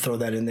 sometimes I would throw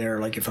that in there,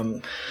 like if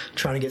I'm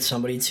trying to get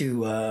somebody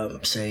to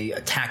say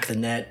attack the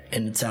net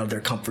and it's out of their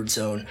comfort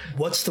zone.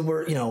 What's the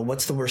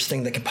worst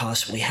thing that could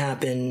possibly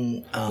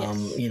happen?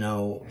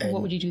 And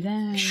what would you do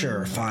then?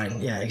 Sure,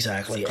 fine, yeah,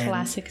 exactly.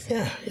 Classics.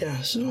 Yeah.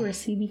 So you were a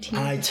CBT.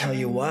 I tell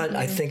you what,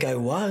 I think I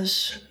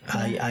was.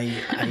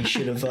 I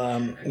should have,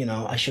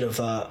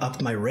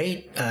 upped my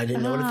rate. I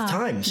didn't know it at the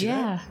time.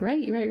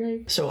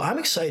 Right. So I'm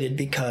excited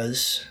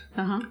because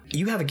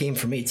you have a game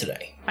for me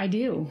today. I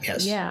do.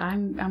 Yes. Yeah,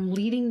 I'm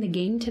leading the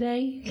game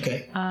today.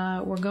 Okay.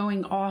 We're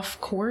going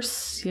off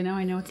course. I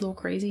know it's a little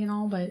crazy and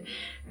all, but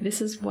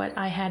this is what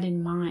I had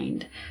in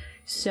mind.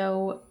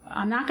 So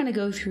I'm not going to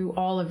go through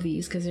all of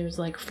these because there's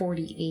like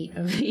 48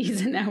 of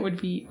these and that would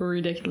be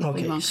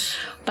ridiculously long.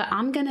 But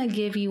I'm going to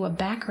give you a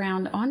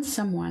background on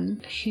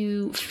someone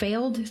who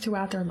failed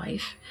throughout their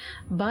life,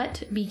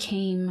 but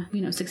became,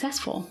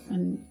 successful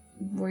and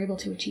were able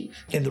to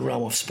achieve. In the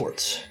realm of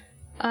sports?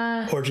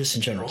 Or just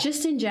in general?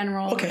 Just in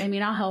general. Okay. I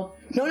mean, I'll help.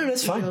 No,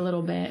 that's fine. A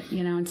little bit,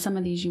 and some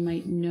of these you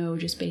might know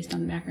just based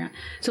on the background.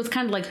 So it's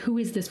kind of like, who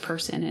is this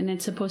person? And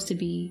it's supposed to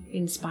be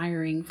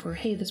inspiring for,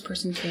 hey, this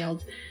person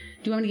failed.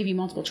 Do you want me to give you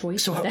multiple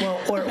choice? So,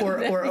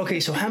 okay,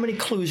 so how many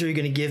clues are you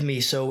going to give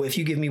me? So if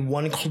you give me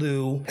one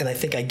clue and I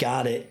think I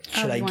got it,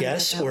 should I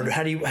guess? Or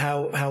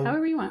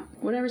however you want.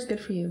 Whatever's good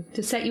for you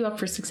to set you up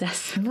for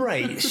success.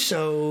 Right.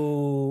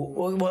 So,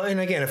 well, and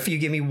again, if you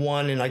give me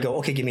one and I go,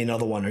 okay, give me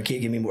another one, or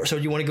give me more. So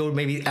do you want to go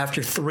maybe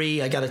after three?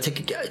 I got to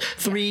take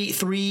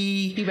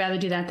three. You'd rather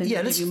do that than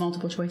give you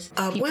multiple choice?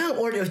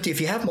 Or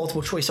if you have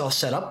multiple choice all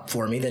set up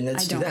for me, then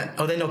let's do that.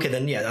 Oh, then okay,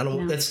 then yeah. I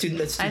don't. No. Let's do.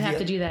 I'd have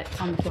to do that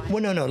on the fly.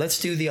 Well, no.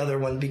 Let's do the other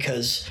one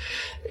because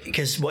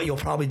what you'll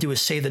probably do is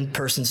say the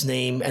person's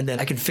name and then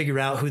I can figure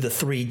out who the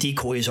three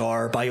decoys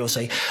are by you'll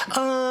say,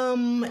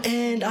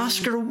 and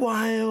Oscar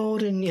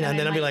Wilde, and and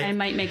then I'll be like, I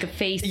might make a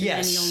face.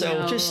 Yes. And then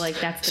you'll know,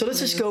 that's. So let's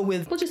just go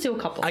with. We'll just do a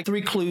couple.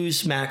 3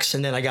 clues max,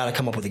 and then I got to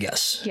come up with a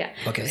guess. Yeah.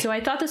 Okay. So I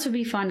thought this would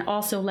be fun.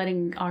 Also,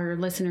 letting our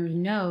listeners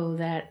know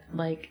that,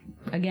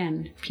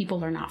 again,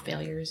 people are not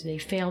failures. They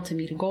fail to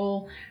meet a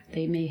goal.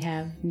 They may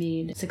have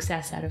made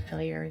success out of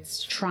failure.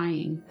 It's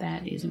trying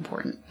that is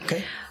important.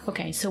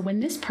 Okay. So when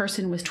this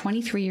person was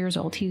 23 years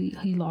old,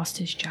 he lost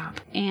his job.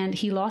 And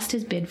he lost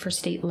his bid for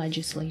state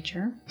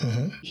legislature.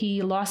 Mm-hmm.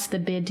 He lost the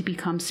bid to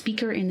become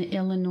Speaker in the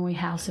Illinois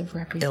House of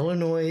Representatives.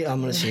 Illinois, I'm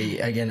going to say,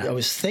 again, I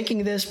was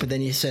thinking this, but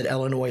then you said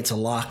Illinois, it's a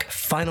lock.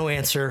 Final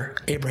answer,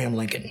 Abraham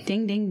Lincoln.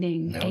 Ding, ding,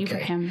 ding. Okay.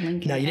 Abraham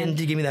Lincoln. Now, you didn't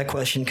give me that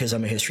question because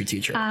I'm a history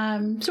teacher.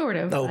 Sort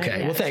of.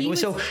 Okay. Well, thank you.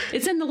 So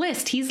it's in the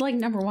list. He's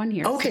number one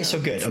here. Okay, so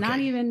good. It's not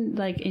even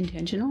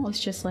intentional. It's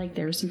just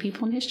there's some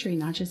people in history,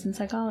 not just in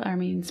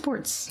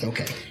sports.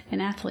 Okay.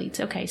 And athletes.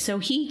 Okay, so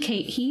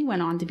he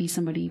went on to be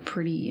somebody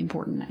pretty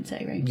important, I'd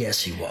say, right?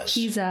 Yes, he was.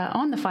 He's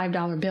on the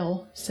 $5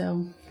 bill,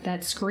 so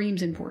that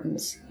screams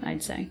importance,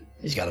 I'd say.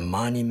 He's got a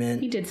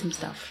monument. He did some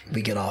stuff.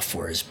 We get off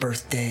for his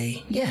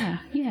birthday. Yeah,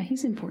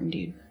 he's an important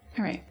dude.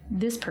 All right.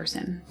 This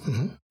person.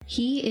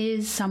 He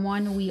is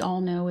someone we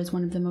all know as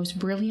one of the most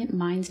brilliant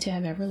minds to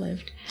have ever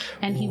lived.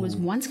 And he was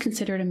once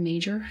considered a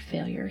major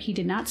failure. He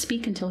did not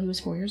speak until he was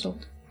 4 years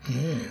old.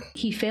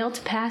 He failed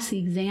to pass the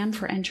exam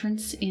for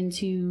entrance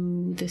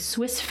into the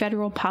Swiss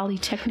Federal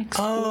Polytechnic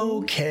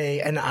School.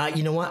 Okay, and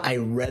you know what? I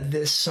read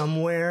this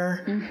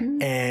somewhere,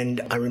 and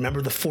I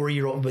remember the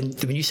 4-year-old.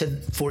 When you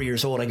said 4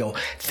 years old, I go,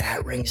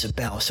 that rings a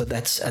bell. So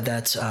that's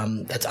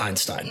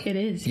Einstein. It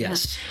is.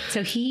 Yes. Yeah.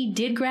 So he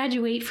did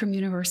graduate from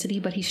university,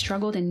 but he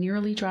struggled and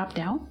nearly dropped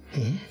out.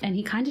 And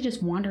he kind of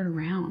just wandered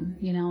around.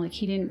 Like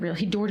he didn't really.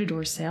 He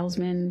door-to-door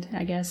salesman,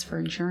 I guess, for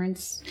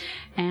insurance,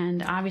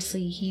 and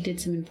obviously he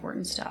did some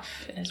important stuff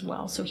as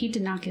well. So he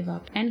did not give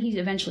up. And he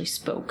eventually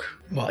spoke.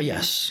 Well,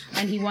 yes.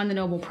 And he won the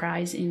Nobel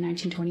Prize in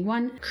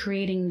 1921,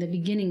 creating the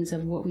beginnings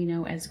of what we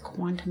know as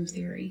quantum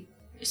theory.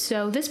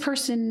 So this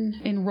person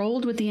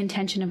enrolled with the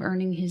intention of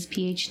earning his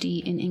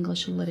PhD in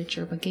English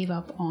literature, but gave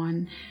up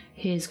on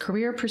his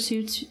career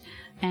pursuits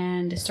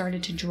and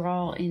started to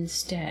draw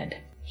instead.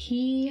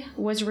 He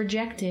was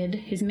rejected.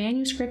 His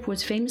manuscript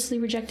was famously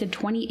rejected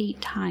 28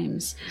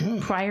 times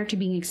prior to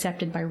being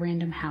accepted by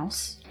Random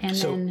House. And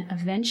then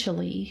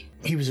eventually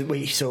he was a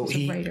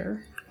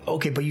writer.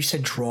 Okay, but you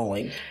said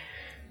drawing.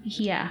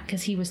 Yeah,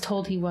 because he was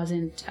told he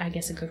wasn't, I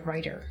guess, a good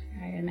writer,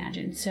 I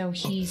imagine. So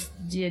he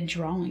did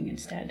drawing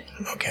instead.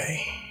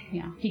 Okay.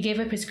 Yeah. He gave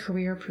up his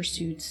career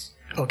pursuits.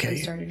 Okay. And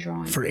started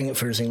drawing. For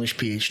his English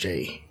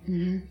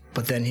PhD.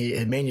 But then he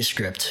had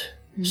manuscript.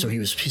 So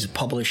he's a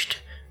published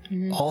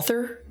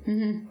author?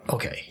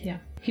 Okay. Yeah.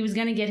 He was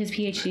going to get his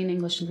PhD in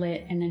English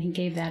Lit, and then he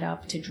gave that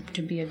up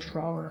to be a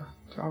drawer.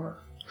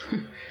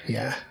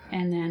 Yeah.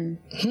 And then...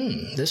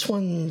 This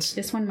one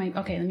might...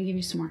 Okay, let me give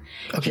you some more.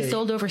 Okay. He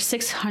sold over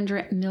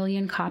 600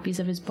 million copies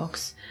of his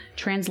books,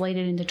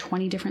 translated into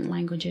 20 different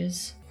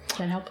languages. Does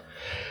that help?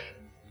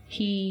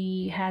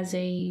 He has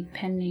a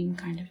pen name,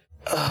 kind of.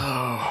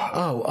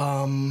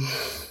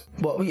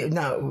 Well,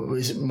 no,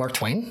 is it Mark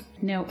Twain?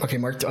 No. Okay,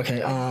 Mark.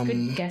 Okay.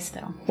 Good guess,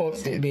 though. Well,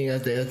 I mean,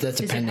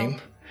 that's a pen name.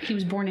 He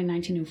was born in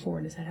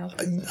 1904. Does that help?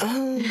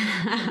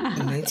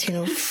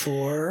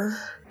 1904.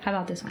 How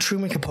about this one?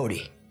 Truman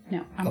Capote.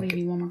 No, I'm going to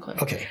give you one more clue.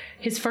 Okay.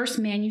 His first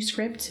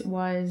manuscript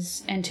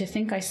was "And to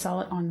Think I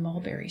Saw It on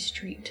Mulberry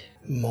Street."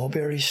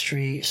 Mulberry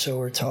Street. So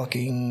we're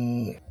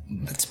talking.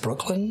 It's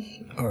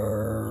Brooklyn,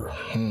 or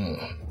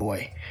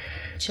boy.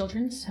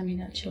 Children's? I mean,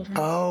 not children.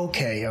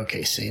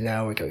 Okay. See,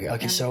 now we go.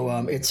 Okay, so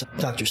it's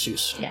Dr.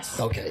 Seuss. Yes.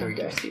 Okay, there we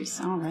go. Dr. Seuss.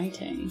 All right.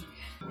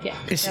 Yeah.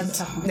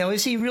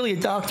 Is he really a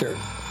doctor?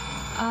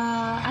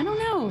 I don't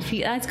know.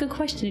 That's a good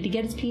question. Did he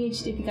get his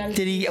PhD?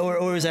 Did he,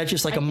 or is that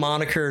just like a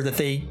moniker that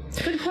they?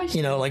 It's a good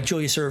question. Like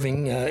Julius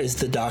Erving is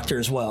the doctor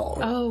as well.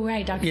 Oh,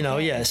 right, Dr.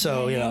 Yeah.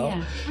 So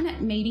Yeah.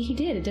 Maybe he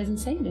did. It doesn't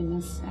say it in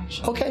this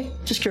actually. Okay,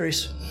 just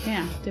curious.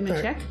 Yeah. Did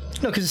we check?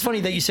 No, because it's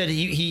funny that you said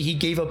he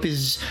gave up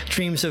his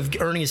dreams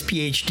of earning his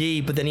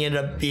PhD, but then he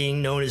ended up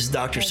being known as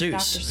Dr. Seuss.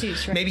 Dr.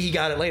 Seuss, right. Maybe he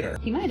got it later.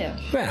 He might have.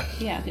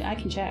 Yeah. Yeah, I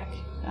can check.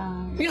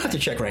 You don't have to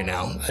check right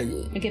now.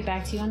 I'll get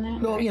back to you on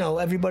that. Well,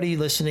 everybody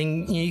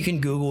listening, you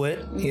can Google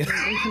it. We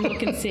can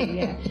look and see,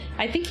 yeah.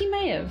 I think he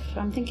may have.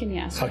 I'm thinking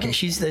yes. Okay,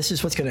 this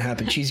is what's going to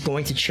happen. She's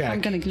going to check. I'm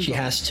going to Google. She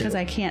has to. Because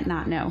I can't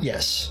not know.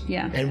 Yes.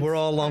 Yeah. And we're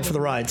all along for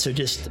the ride, so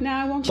just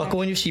I won't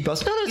buckle in your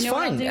seatbelts. No, it's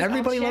fine.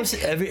 Everybody loves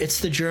it. It's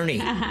the journey.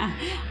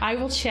 I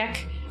will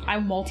check. I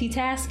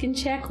multitask and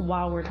check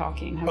while we're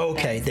talking.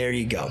 Okay, there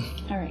you go.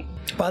 All right.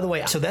 By the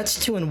way, so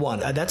that's 2 and 1.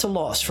 That's a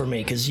loss for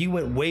me because you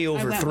went way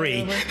over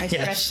 3. I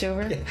stretched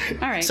over. Yeah.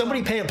 All right.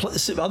 Somebody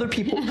other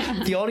people,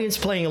 the audience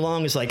playing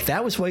along is like,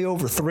 that was way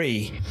over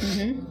 3.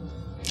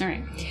 All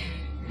right.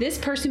 This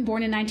person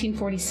born in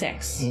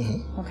 1946.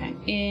 Okay.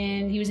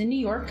 And he was in New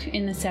York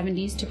in the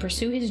 70s to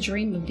pursue his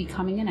dream of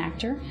becoming an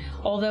actor.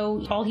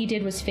 Although all he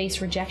did was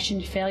face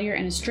rejection, failure,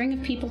 and a string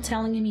of people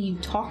telling him he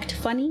talked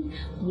funny,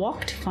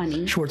 walked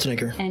funny.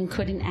 Schwarzenegger. And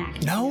couldn't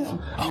act.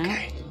 No?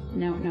 Okay.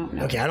 No.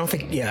 Okay, I don't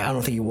think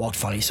you walked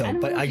funny. So,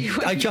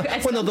 I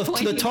jumped. Well, no,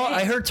 the talk.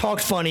 I heard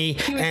talked funny,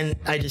 and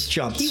I just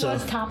jumped. He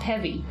was top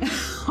heavy,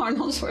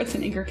 Arnold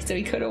Schwarzenegger, so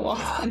he could have walked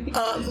funny.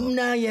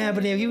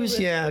 But he was.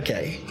 Yeah,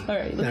 okay. All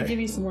right, let me give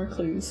you some more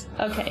clues.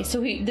 Okay,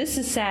 so this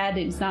is sad.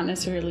 It's not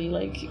necessarily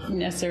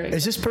necessarily.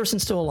 Is this person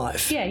still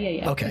alive?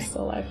 Yeah. Okay, he's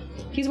still alive.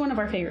 He's one of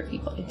our favorite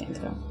people, I think.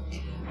 So,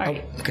 all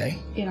right. Okay.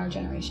 In our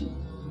generation.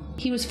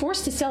 He was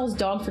forced to sell his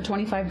dog for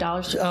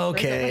 $25.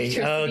 Okay.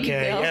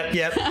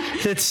 Yep.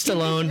 It's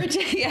Stallone.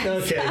 Yes.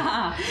 Okay.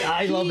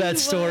 I love that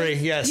story.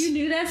 Yes. You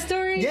knew that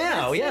story?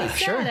 Yeah. That's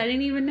so sure. sad. I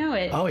didn't even know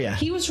it. Oh, yeah.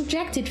 He was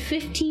rejected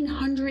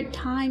 1,500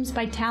 times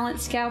by talent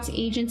scouts,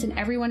 agents, and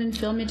everyone in the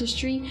film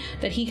industry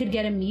that he could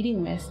get a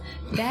meeting with.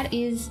 That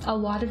is a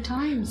lot of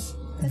times.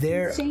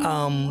 That's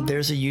insane.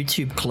 There's a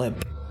YouTube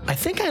clip I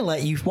think I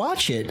let you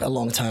watch it a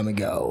long time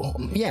ago.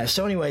 Yeah.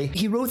 So anyway,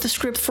 he wrote the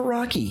script for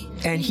Rocky,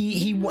 and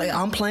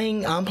I'm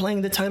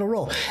playing the title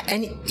role,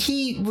 and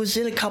he was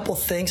in a couple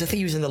things. I think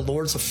he was in the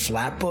Lords of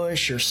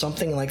Flatbush or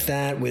something like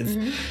that with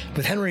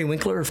Henry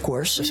Winkler, of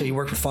course. So he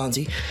worked with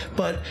Fonzie,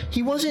 but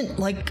he wasn't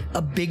like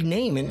a big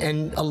name,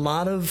 and a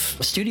lot of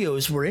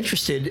studios were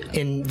interested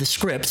in the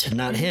script,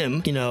 not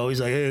him. You know,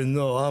 he's like, hey,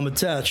 no, I'm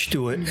attached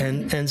to it,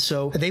 and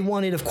so they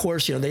wanted, of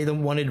course, you know, they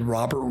wanted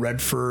Robert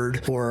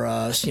Redford or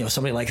you know,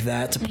 somebody like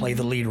that to play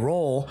the lead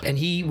role, and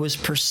he was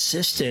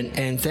persistent,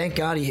 and thank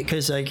God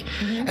because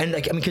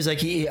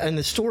he in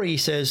the story he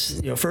says,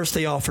 you know, first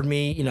they offered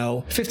me, you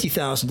know,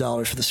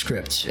 $50,000 for the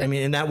script. I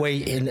mean, in that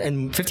way,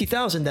 and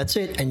 $50,000, that's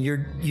it, and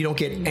you don't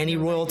get any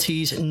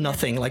royalties,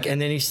 nothing. Like, and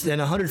then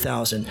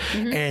 $100,000,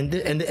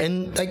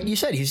 and like you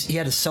said, he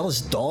had to sell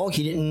his dog.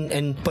 He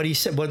didn't, but he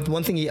said,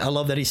 one thing I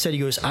love that he said, he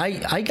goes,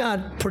 I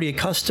got pretty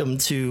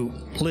accustomed to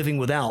living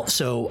without,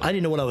 so I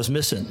didn't know what I was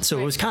missing. So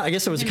it was I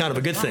guess it was kind of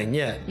a good thing.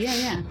 Yeah.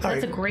 Yeah.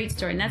 That's a great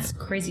story, and that's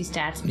crazy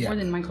stats, more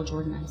than Michael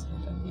Jordan has.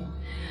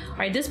 All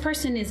right, this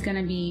person is going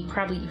to be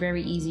probably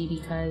very easy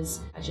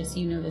because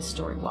you know this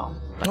story well.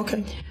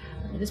 Okay.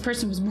 This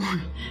person was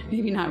born,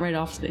 maybe not right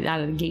out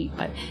of the gate,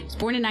 but he was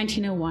born in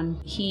 1901.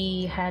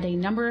 He had a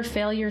number of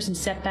failures and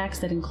setbacks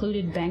that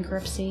included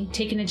bankruptcy,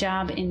 taking a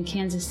job in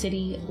Kansas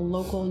City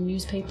local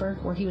newspaper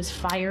where he was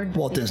fired.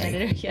 Walt Disney.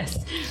 Editor,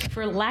 yes,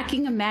 for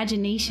lacking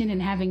imagination and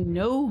having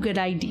no good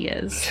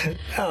ideas.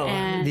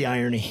 And the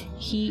irony.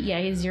 He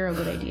had zero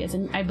good ideas.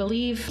 And I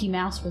believe Mickey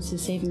Mouse was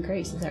his saving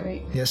grace. Is that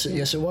right? Yes,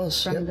 it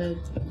was. From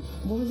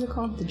what was it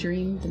called?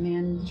 The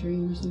man's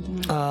dream or something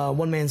like that?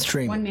 One Man's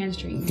Dream. One Man's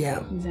Dream.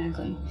 Yeah.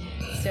 Exactly.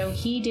 So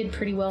he did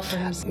pretty well for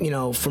himself. You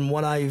know, from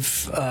what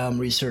I've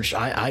researched,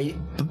 I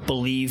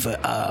believe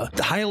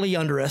highly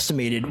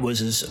underestimated was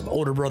his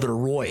older brother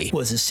Roy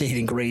was his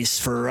saving grace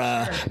for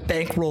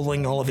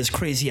bankrolling all of his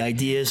crazy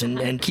ideas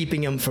and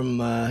keeping him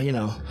from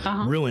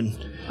ruin.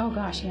 Oh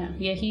gosh, yeah.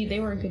 They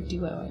were a good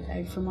duo,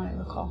 from what I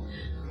recall.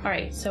 All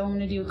right, so I'm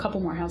going to do a couple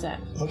more. How's that?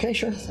 Okay,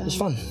 sure. It's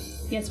fun.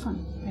 Yeah, it's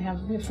fun. We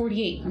have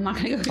 48. I'm not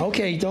going to go.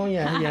 Okay, don't.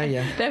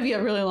 Yeah. That'd be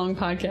a really long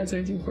podcast. So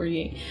I do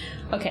 48.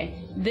 Okay,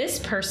 this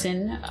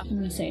person. I'm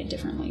going to say it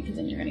differently because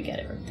then you're going to get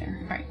it right there.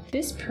 All right,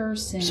 this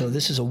person. So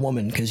this is a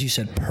woman because you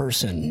said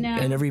person,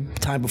 and every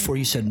time before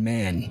you said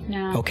man.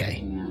 No.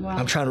 Okay. Yeah, well,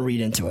 I'm trying to read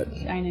into it.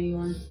 I know you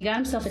are. He got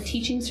himself a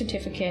teaching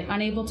certificate.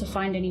 Unable to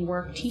find any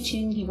work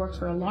teaching, he worked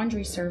for a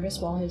laundry service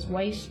while his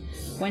wife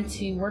went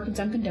to work at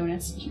Dunkin'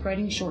 Donuts,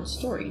 writing short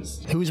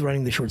stories. Who was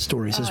writing the short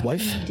stories? His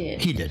wife?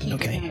 He did.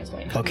 Okay. Not his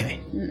wife. Okay.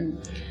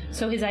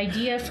 So his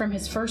idea from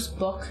his first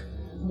book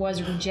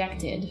was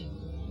rejected,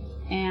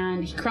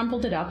 and he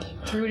crumpled it up,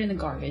 threw it in the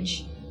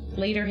garbage.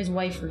 Later, his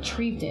wife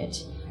retrieved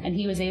it, and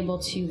he was able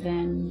to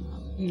then,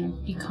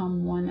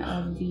 become one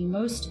of the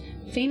most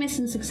famous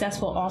and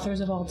successful authors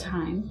of all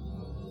time,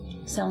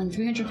 selling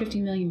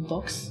 350 million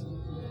books,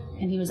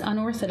 and he was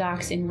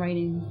unorthodox in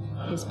writing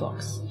his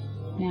books.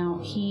 Now,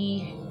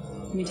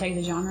 let me tell you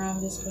the genre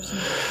of this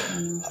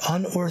person.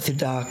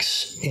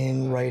 Unorthodox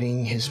in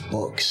writing his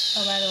books.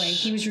 Oh, by the way,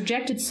 he was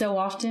rejected so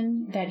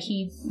often that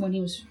when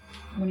he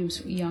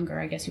was younger,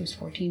 I guess he was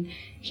 14,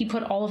 he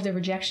put all of the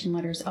rejection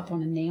letters up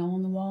on a nail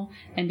on the wall.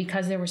 And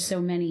because there were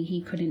so many,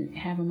 he couldn't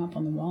have them up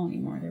on the wall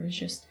anymore. There was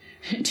just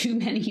too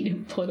many to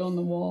put on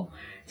the wall.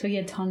 So he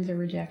had tons of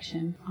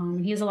rejection.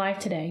 He is alive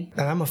today.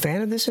 And I'm a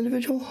fan of this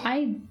individual?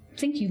 I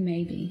think you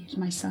may be.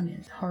 My son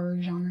is.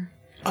 Horror genre.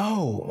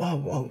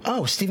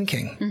 Oh, Stephen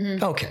King.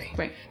 Mm-hmm. Okay.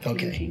 Right. Okay.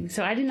 Stephen King.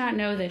 So I did not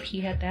know that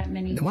he had that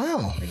many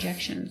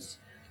rejections.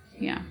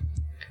 Yeah.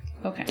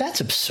 Okay.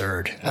 That's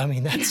absurd. I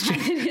mean, that's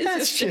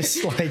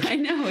just like... I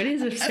know, it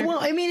is absurd. Well,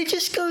 I mean, it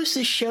just goes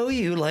to show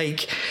you,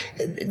 like,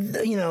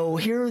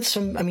 here are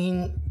some, I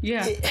mean...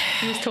 Yeah,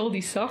 he was told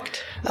he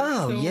sucked.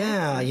 Oh, so,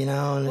 yeah,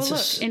 and it's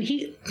just... And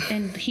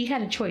he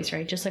had a choice,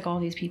 right? Just like all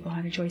these people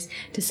had a choice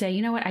to say,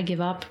 you know what, I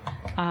give up.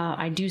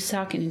 I do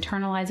suck, and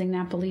internalizing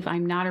that belief.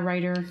 I'm not a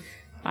writer.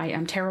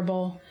 I'm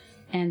terrible.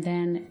 And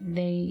then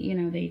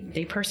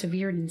they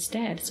persevered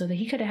instead, so that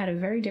he could have had a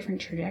very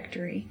different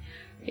trajectory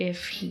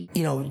if he...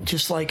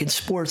 just like in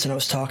sports, and I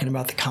was talking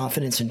about the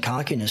confidence and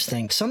cockiness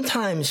thing,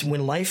 sometimes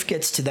when life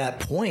gets to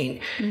that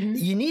point,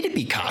 you need to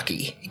be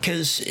cocky,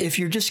 because if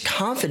you're just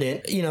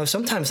confident,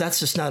 sometimes that's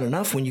just not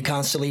enough when you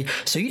constantly...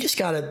 So you just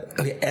gotta,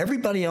 okay,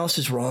 everybody else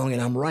is wrong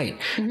and I'm right.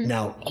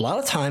 Now, a lot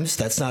of times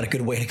that's not a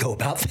good way to go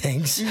about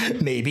things,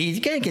 maybe,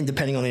 again,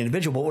 depending on the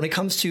individual, but when it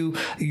comes to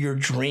your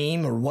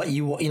dream or what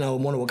you want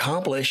to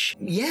accomplish,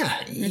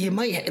 you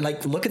might,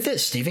 like, look at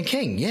this, Stephen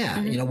King,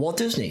 Walt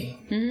Disney.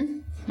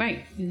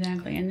 Right,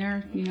 exactly. And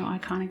they're,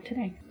 iconic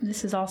today.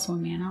 This is also a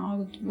man.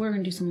 We're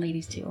going to do some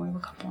ladies, too. I have a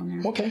couple in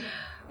there.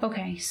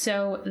 Okay,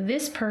 so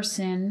this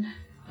person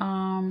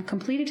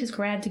completed his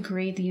grad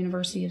degree at the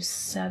University of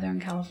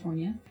Southern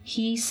California.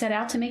 He set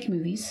out to make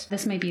movies.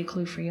 This may be a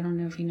clue for you. I don't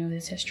know if you know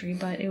this history,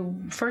 but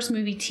first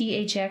movie,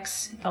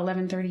 THX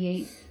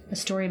 1138, a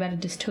story about a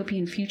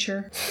dystopian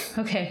future.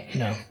 Okay.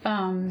 No.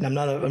 I'm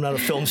not a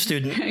film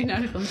student. You're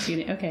not a film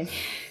student. Okay.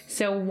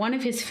 So one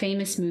of his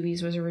famous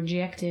movies was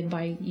rejected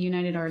by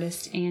United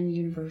Artists and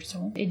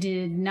Universal. It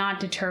did not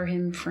deter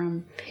him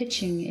from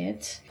pitching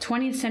it.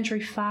 20th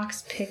Century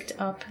Fox picked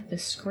up the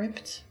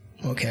script.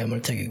 Okay, I'm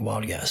going to take a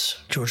wild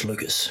guess. George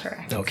Lucas.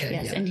 Correct. Okay.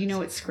 Yes, yeah. And do you know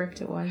what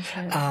script it was?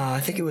 I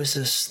think it was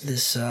this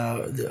this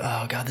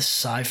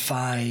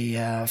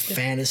sci-fi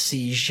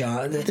fantasy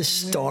genre, the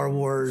Star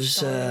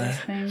Wars.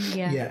 thing?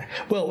 Yeah. Yeah.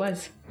 Well, it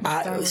was.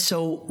 Star Wars.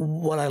 So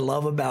what I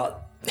love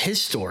about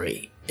his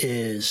story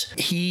is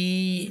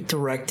he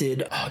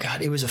directed,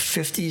 it was a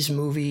 50s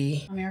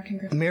movie.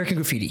 American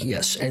Graffiti,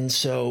 yes. And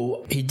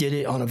so he did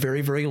it on a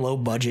very, very low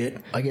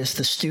budget. I guess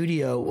the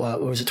studio,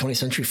 was it 20th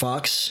Century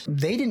Fox?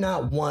 They did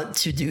not want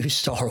to do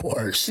Star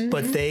Wars,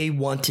 but they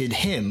wanted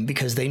him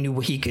because they knew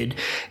he could,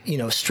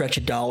 stretch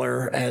a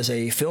dollar as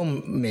a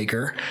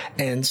filmmaker.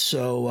 And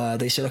so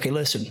they said, okay,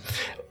 listen,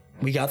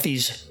 we got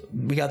these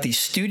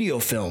studio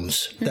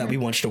films that we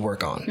want you to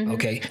work on.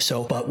 Okay.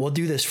 So, but we'll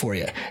do this for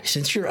you.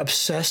 Since you're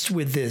obsessed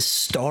with this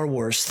Star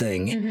Wars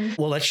thing,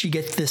 we'll let you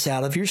get this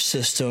out of your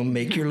system,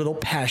 make your little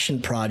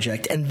passion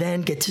project, and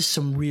then get to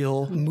some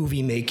real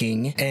movie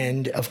making.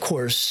 And of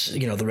course,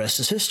 the rest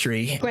is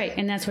history. Right.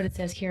 And that's what it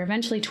says here.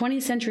 Eventually,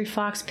 20th Century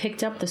Fox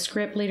picked up the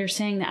script, later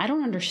saying that I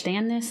don't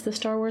understand the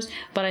Star Wars,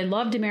 but I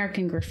loved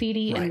American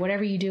Graffiti, and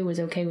whatever you do was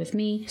okay with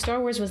me. Star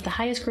Wars was the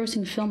highest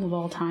grossing film of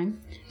all time,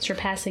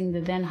 surpassing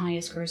the then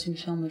highest grossing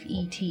film of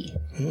E.T.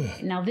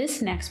 Now,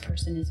 this next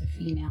person is a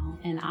female,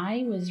 and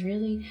I was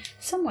really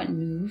somewhat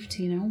moved,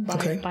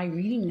 by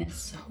reading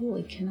this.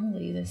 Holy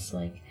cannoli, this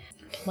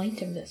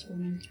plight of this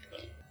woman.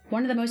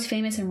 One of the most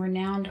famous and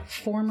renowned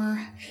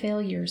former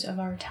failures of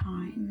our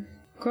time.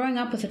 Growing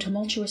up with a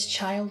tumultuous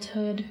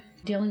childhood,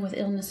 dealing with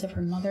illness of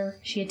her mother,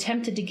 she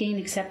attempted to gain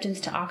acceptance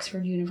to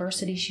Oxford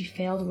University. She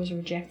failed, was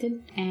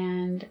rejected,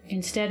 and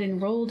instead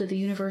enrolled at the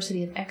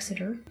University of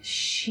Exeter.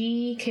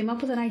 She came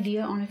up with an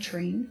idea on a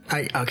train.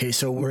 Okay,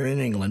 so we're in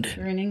England.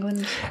 We're in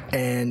England.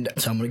 And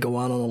so I'm going to go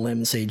out on a limb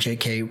and say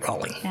J.K.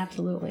 Rowling.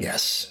 Absolutely.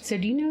 Yes. So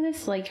do you know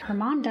this? Her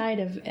mom died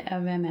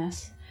of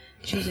MS.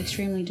 She was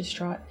extremely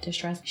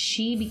distressed.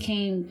 She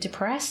became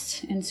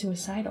depressed and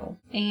suicidal,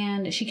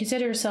 and she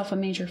considered herself a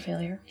major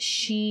failure.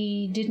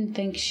 She didn't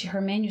think her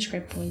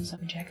manuscript was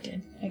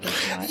rejected. I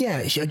guess what?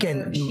 Yeah,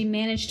 she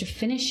managed to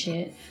finish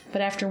it,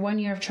 but after 1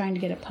 year of trying to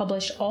get it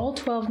published, all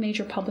 12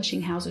 major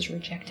publishing houses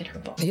rejected her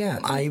book. Yeah,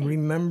 I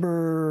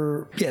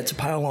remember, to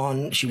pile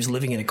on, she was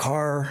living in a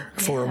car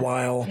for a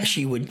while. Yeah.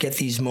 She would get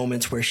these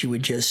moments where she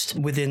would just,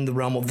 within the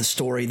realm of the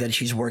story that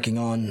she's working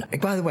on,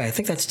 by the way, I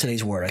think that's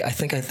today's word. I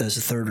think that's the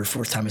third or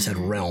fourth time I said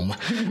realm.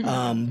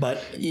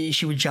 But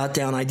she would jot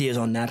down ideas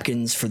on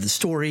napkins for the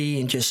story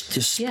and just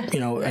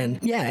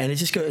and it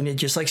just go, and it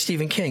just like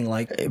Stephen King,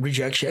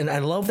 rejection. And I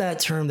love that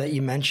term that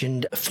you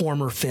mentioned,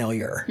 former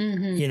failure.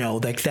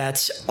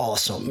 That's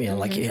awesome.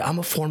 I'm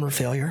a former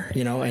failure,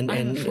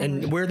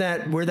 and wear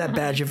that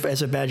badge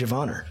as a badge of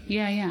honor.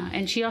 Yeah.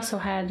 And she also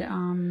had,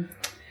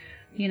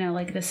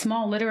 the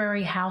small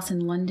literary house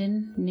in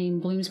London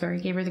named Bloomsbury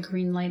gave her the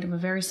green light of a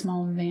very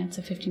small advance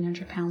of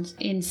 £1,500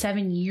 in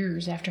 7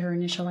 years after her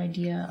initial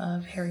idea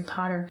of Harry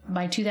Potter.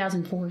 By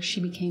 2004, she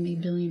became a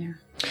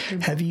billionaire.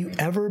 Have you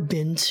ever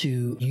been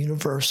to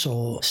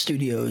Universal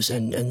Studios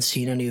and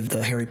seen any of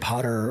the Harry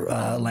Potter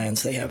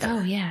lands they have?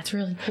 Oh, yeah, it's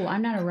really cool.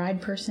 I'm not a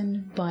ride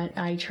person, but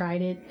I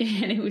tried it,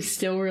 and it was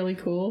still really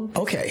cool.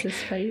 Okay.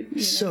 Despite,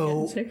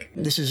 so getting sick.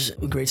 This is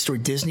a great story.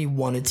 Disney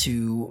wanted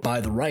to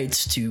buy the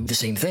rights to the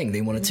same thing.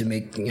 They wanted to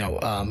make,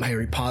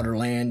 Harry Potter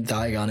Land,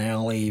 Diagon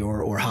Alley,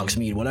 or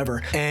Hogsmeade,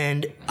 whatever.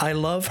 And I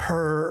love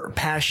her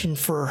passion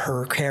for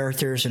her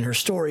characters and her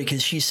story,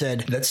 because she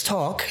said, let's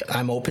talk.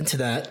 I'm open to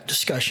that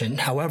discussion.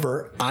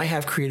 However, I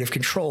have creative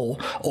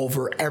control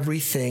over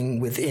everything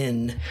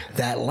within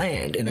that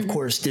land. And of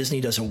course,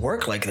 Disney doesn't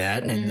work like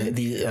that. And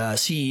the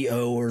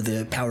CEO or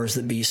the powers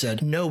that be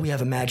said, no, we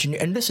have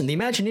Imagineers. And listen, the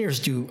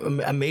Imagineers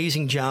do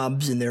amazing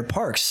jobs in their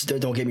parks.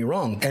 Don't get me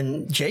wrong.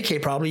 And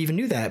JK probably even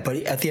knew that. But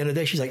at the end of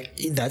the day, she's like,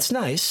 that's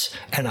nice.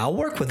 And I'll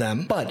work with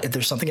them. But if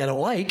there's something I don't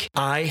like,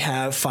 I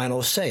have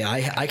final say.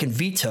 I can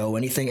veto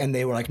anything. And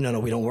they were like, no,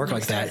 we don't work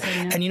like that.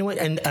 And you know what?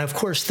 And of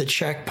course, the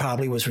check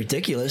probably was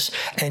ridiculous.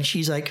 And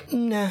she's like,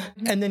 nah.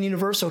 And then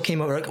Universal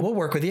came over, like, we'll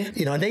work with you.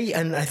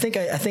 And I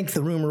think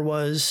the rumor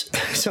was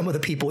some of the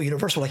people at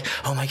Universal were like,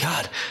 oh my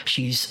God,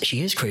 she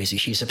is crazy.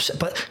 She's upset.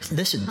 But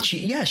listen,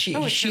 she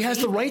has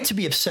the right to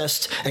be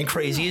obsessed and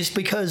crazy is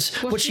because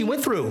what she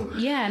went through.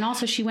 Yeah. And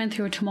also she went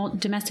through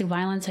domestic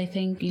violence, I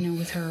think,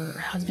 with her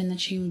husband that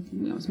she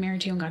was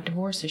married to and got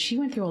divorced. So she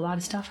went through a lot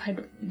of stuff. I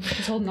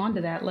was holding on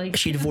to that.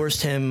 She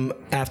divorced him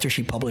after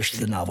she published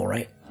the novel,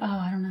 right? Oh,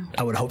 I don't know.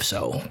 I would hope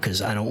so,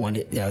 because I don't want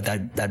it.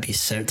 That'd be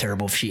so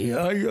terrible if she.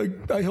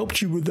 I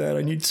helped you with that.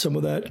 I need some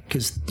of that,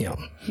 because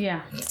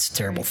Yeah. it's a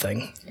terrible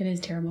thing. It is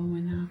terrible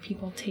when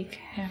people take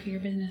half of your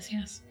business.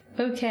 Yes.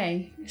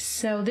 Okay,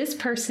 so this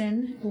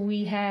person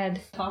we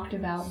had talked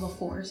about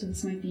before, so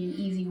this might be an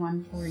easy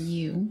one for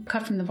you.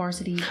 Cut from the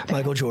varsity.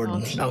 Michael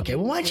Jordan. Okay,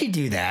 well, why'd you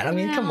do that? I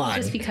mean, come on.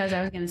 Just because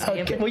I was going to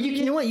say Okay. it. Well,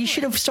 you know what? You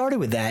should have started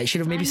with that. You should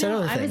have maybe said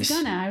other things.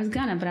 I was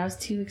gonna, but I was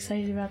too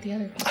excited about the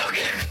other part.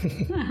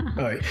 Okay.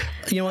 All right.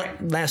 You know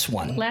what? Last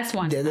one.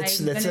 Yeah,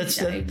 that's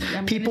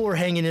people were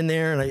hanging in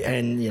there,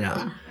 and you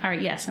know. All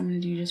right. Yes, I'm going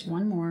to do just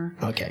one more.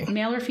 Okay.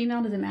 Male or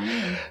female? Does it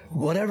matter?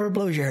 Whatever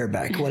blows your hair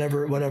back.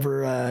 Whatever you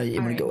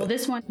want to go Well, with.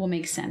 this one will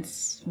make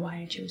sense why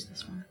I chose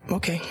this one.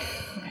 Okay.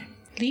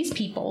 These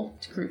people,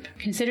 this group,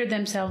 considered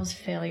themselves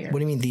failure. What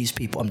do you mean these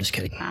people? I'm just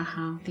kidding.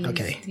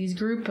 These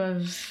group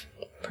of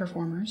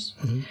performers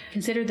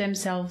considered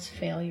themselves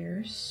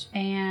failures.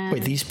 And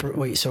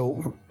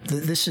so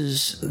this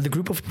is the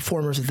group of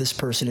performers that this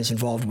person is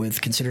involved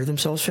with consider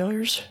themselves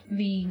failures?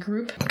 The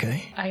group.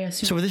 Okay. I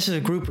assume. So this is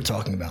a group we're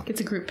talking about.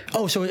 It's a group.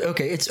 Oh, so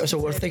okay.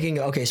 We're thinking.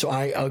 Okay,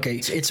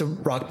 it's a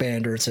rock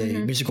band or it's a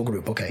musical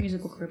group. Okay.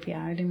 Musical group.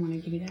 Yeah, I didn't want to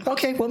give you that.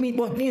 Okay. Well,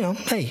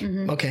 hey.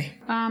 Okay.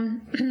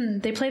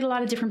 They played a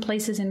lot of different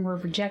places and were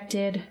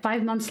rejected.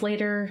 5 months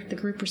later, the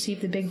group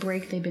received the big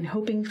break they've been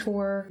hoping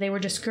for. They were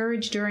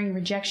discouraged during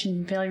rejection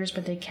and failures,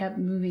 but they kept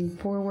moving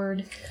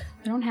forward.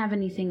 I don't have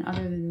anything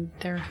other than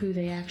they're who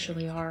they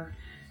actually are.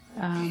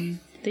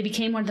 They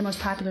became one of the most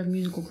popular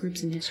musical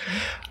groups in history.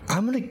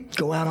 I'm going to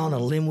go out on a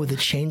limb with a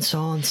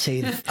chainsaw and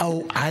say,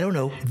 I don't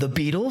know, the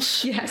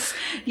Beatles? Yes.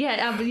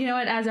 Yeah, but you know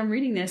what? As I'm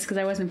reading this, because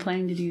I wasn't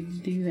planning to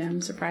do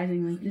them,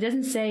 surprisingly, it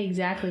doesn't say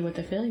exactly what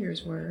the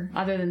failures were,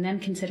 other than them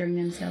considering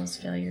themselves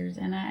failures.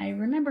 And I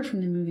remember from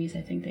the movies,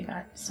 I think they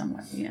got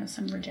somewhat,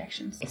 some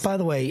rejections. By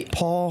the way,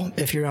 Paul,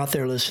 if you're out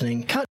there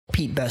listening, cut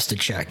Pete Best a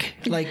check.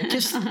 Like,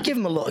 just give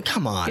him a look.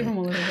 Come on. Give him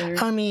a little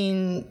bit. I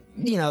mean,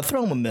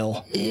 throw him a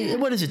mill.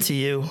 What is it to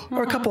you?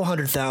 Or a couple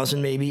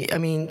 100,000 maybe. I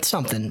mean,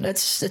 something.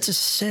 It's a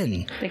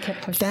sin. They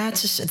kept pushing.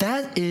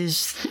 That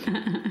is.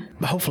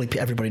 Hopefully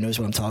everybody knows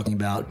what I'm talking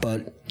about.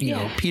 But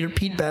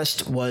Pete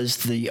Best was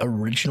the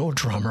original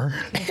drummer,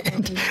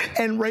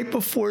 and right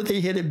before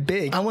they hit it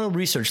big, I want to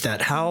research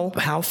that.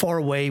 How far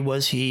away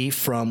was he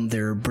from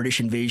their British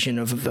invasion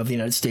of the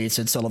United States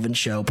at Sullivan's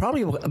show?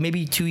 Probably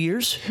maybe 2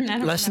 years,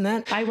 less than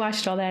that. I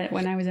watched all that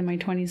when I was in my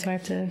 20s, so I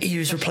have to. He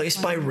was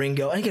replaced by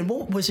Ringo. And again,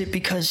 what was it?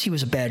 Because he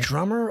was a bad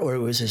drummer, or it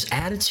was his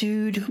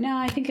attitude? No,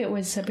 I think it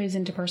was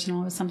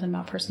interpersonal. It was something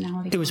about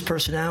personality. It was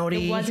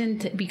personality. It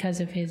wasn't because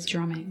of his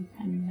drumming.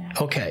 I knew that.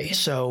 Okay,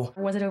 so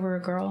was it over a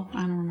girl?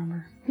 I don't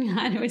remember.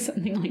 It was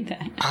something like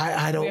that.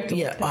 I don't know.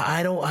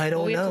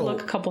 We have to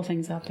look a couple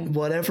things up.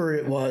 Whatever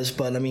it was,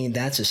 but I mean,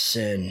 that's a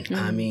sin.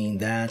 I mean,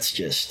 that's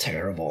just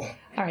terrible.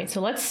 All right,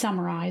 so let's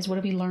summarize. What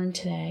did we learn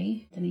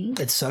today, Denise?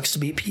 It sucks to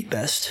be Pete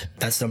Best.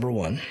 That's number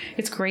one.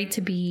 It's great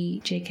to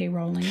be J.K.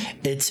 Rowling.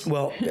 It's,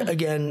 well,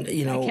 again,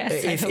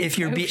 if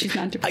you're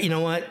you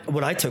know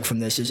what I took from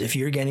this is if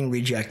you're getting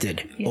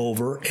rejected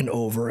over and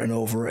over and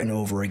over and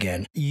over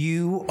again,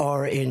 you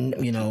are in,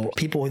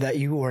 people that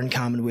you are in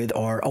common with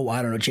are,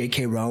 I don't know,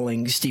 J.K.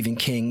 Rowling, Stephen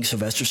King,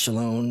 Sylvester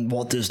Stallone,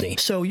 Walt Disney.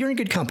 So you're in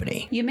good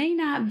company. You may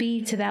not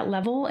be to that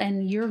level,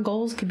 and your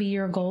goals could be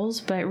your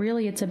goals, but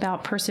really it's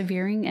about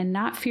persevering and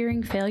not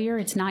fearing failure.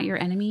 It's not your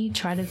enemy.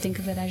 Try to think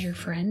of it as your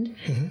friend.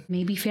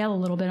 Maybe fail a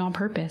little bit on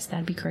purpose.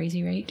 That'd be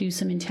crazy, right? Do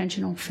some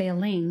intentional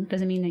failing.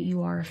 Doesn't mean that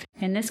you are.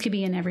 And this could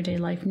be in everyday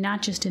life,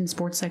 not just in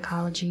sports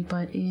psychology,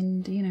 but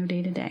in,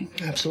 day to day.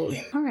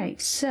 Absolutely. All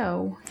right.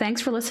 So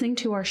thanks for listening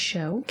to our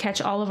show. Catch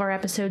all of our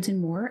episodes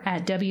and more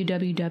at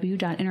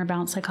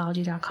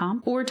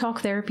www.innerbalancepsychology.com or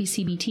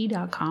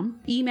talktherapycbt.com.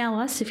 Email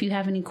us if you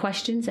have any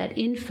questions at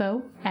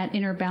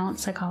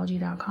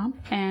info@innerbalancepsychology.com.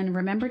 And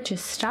remember to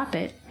stop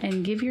it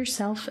and give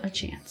yourself a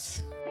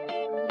chance.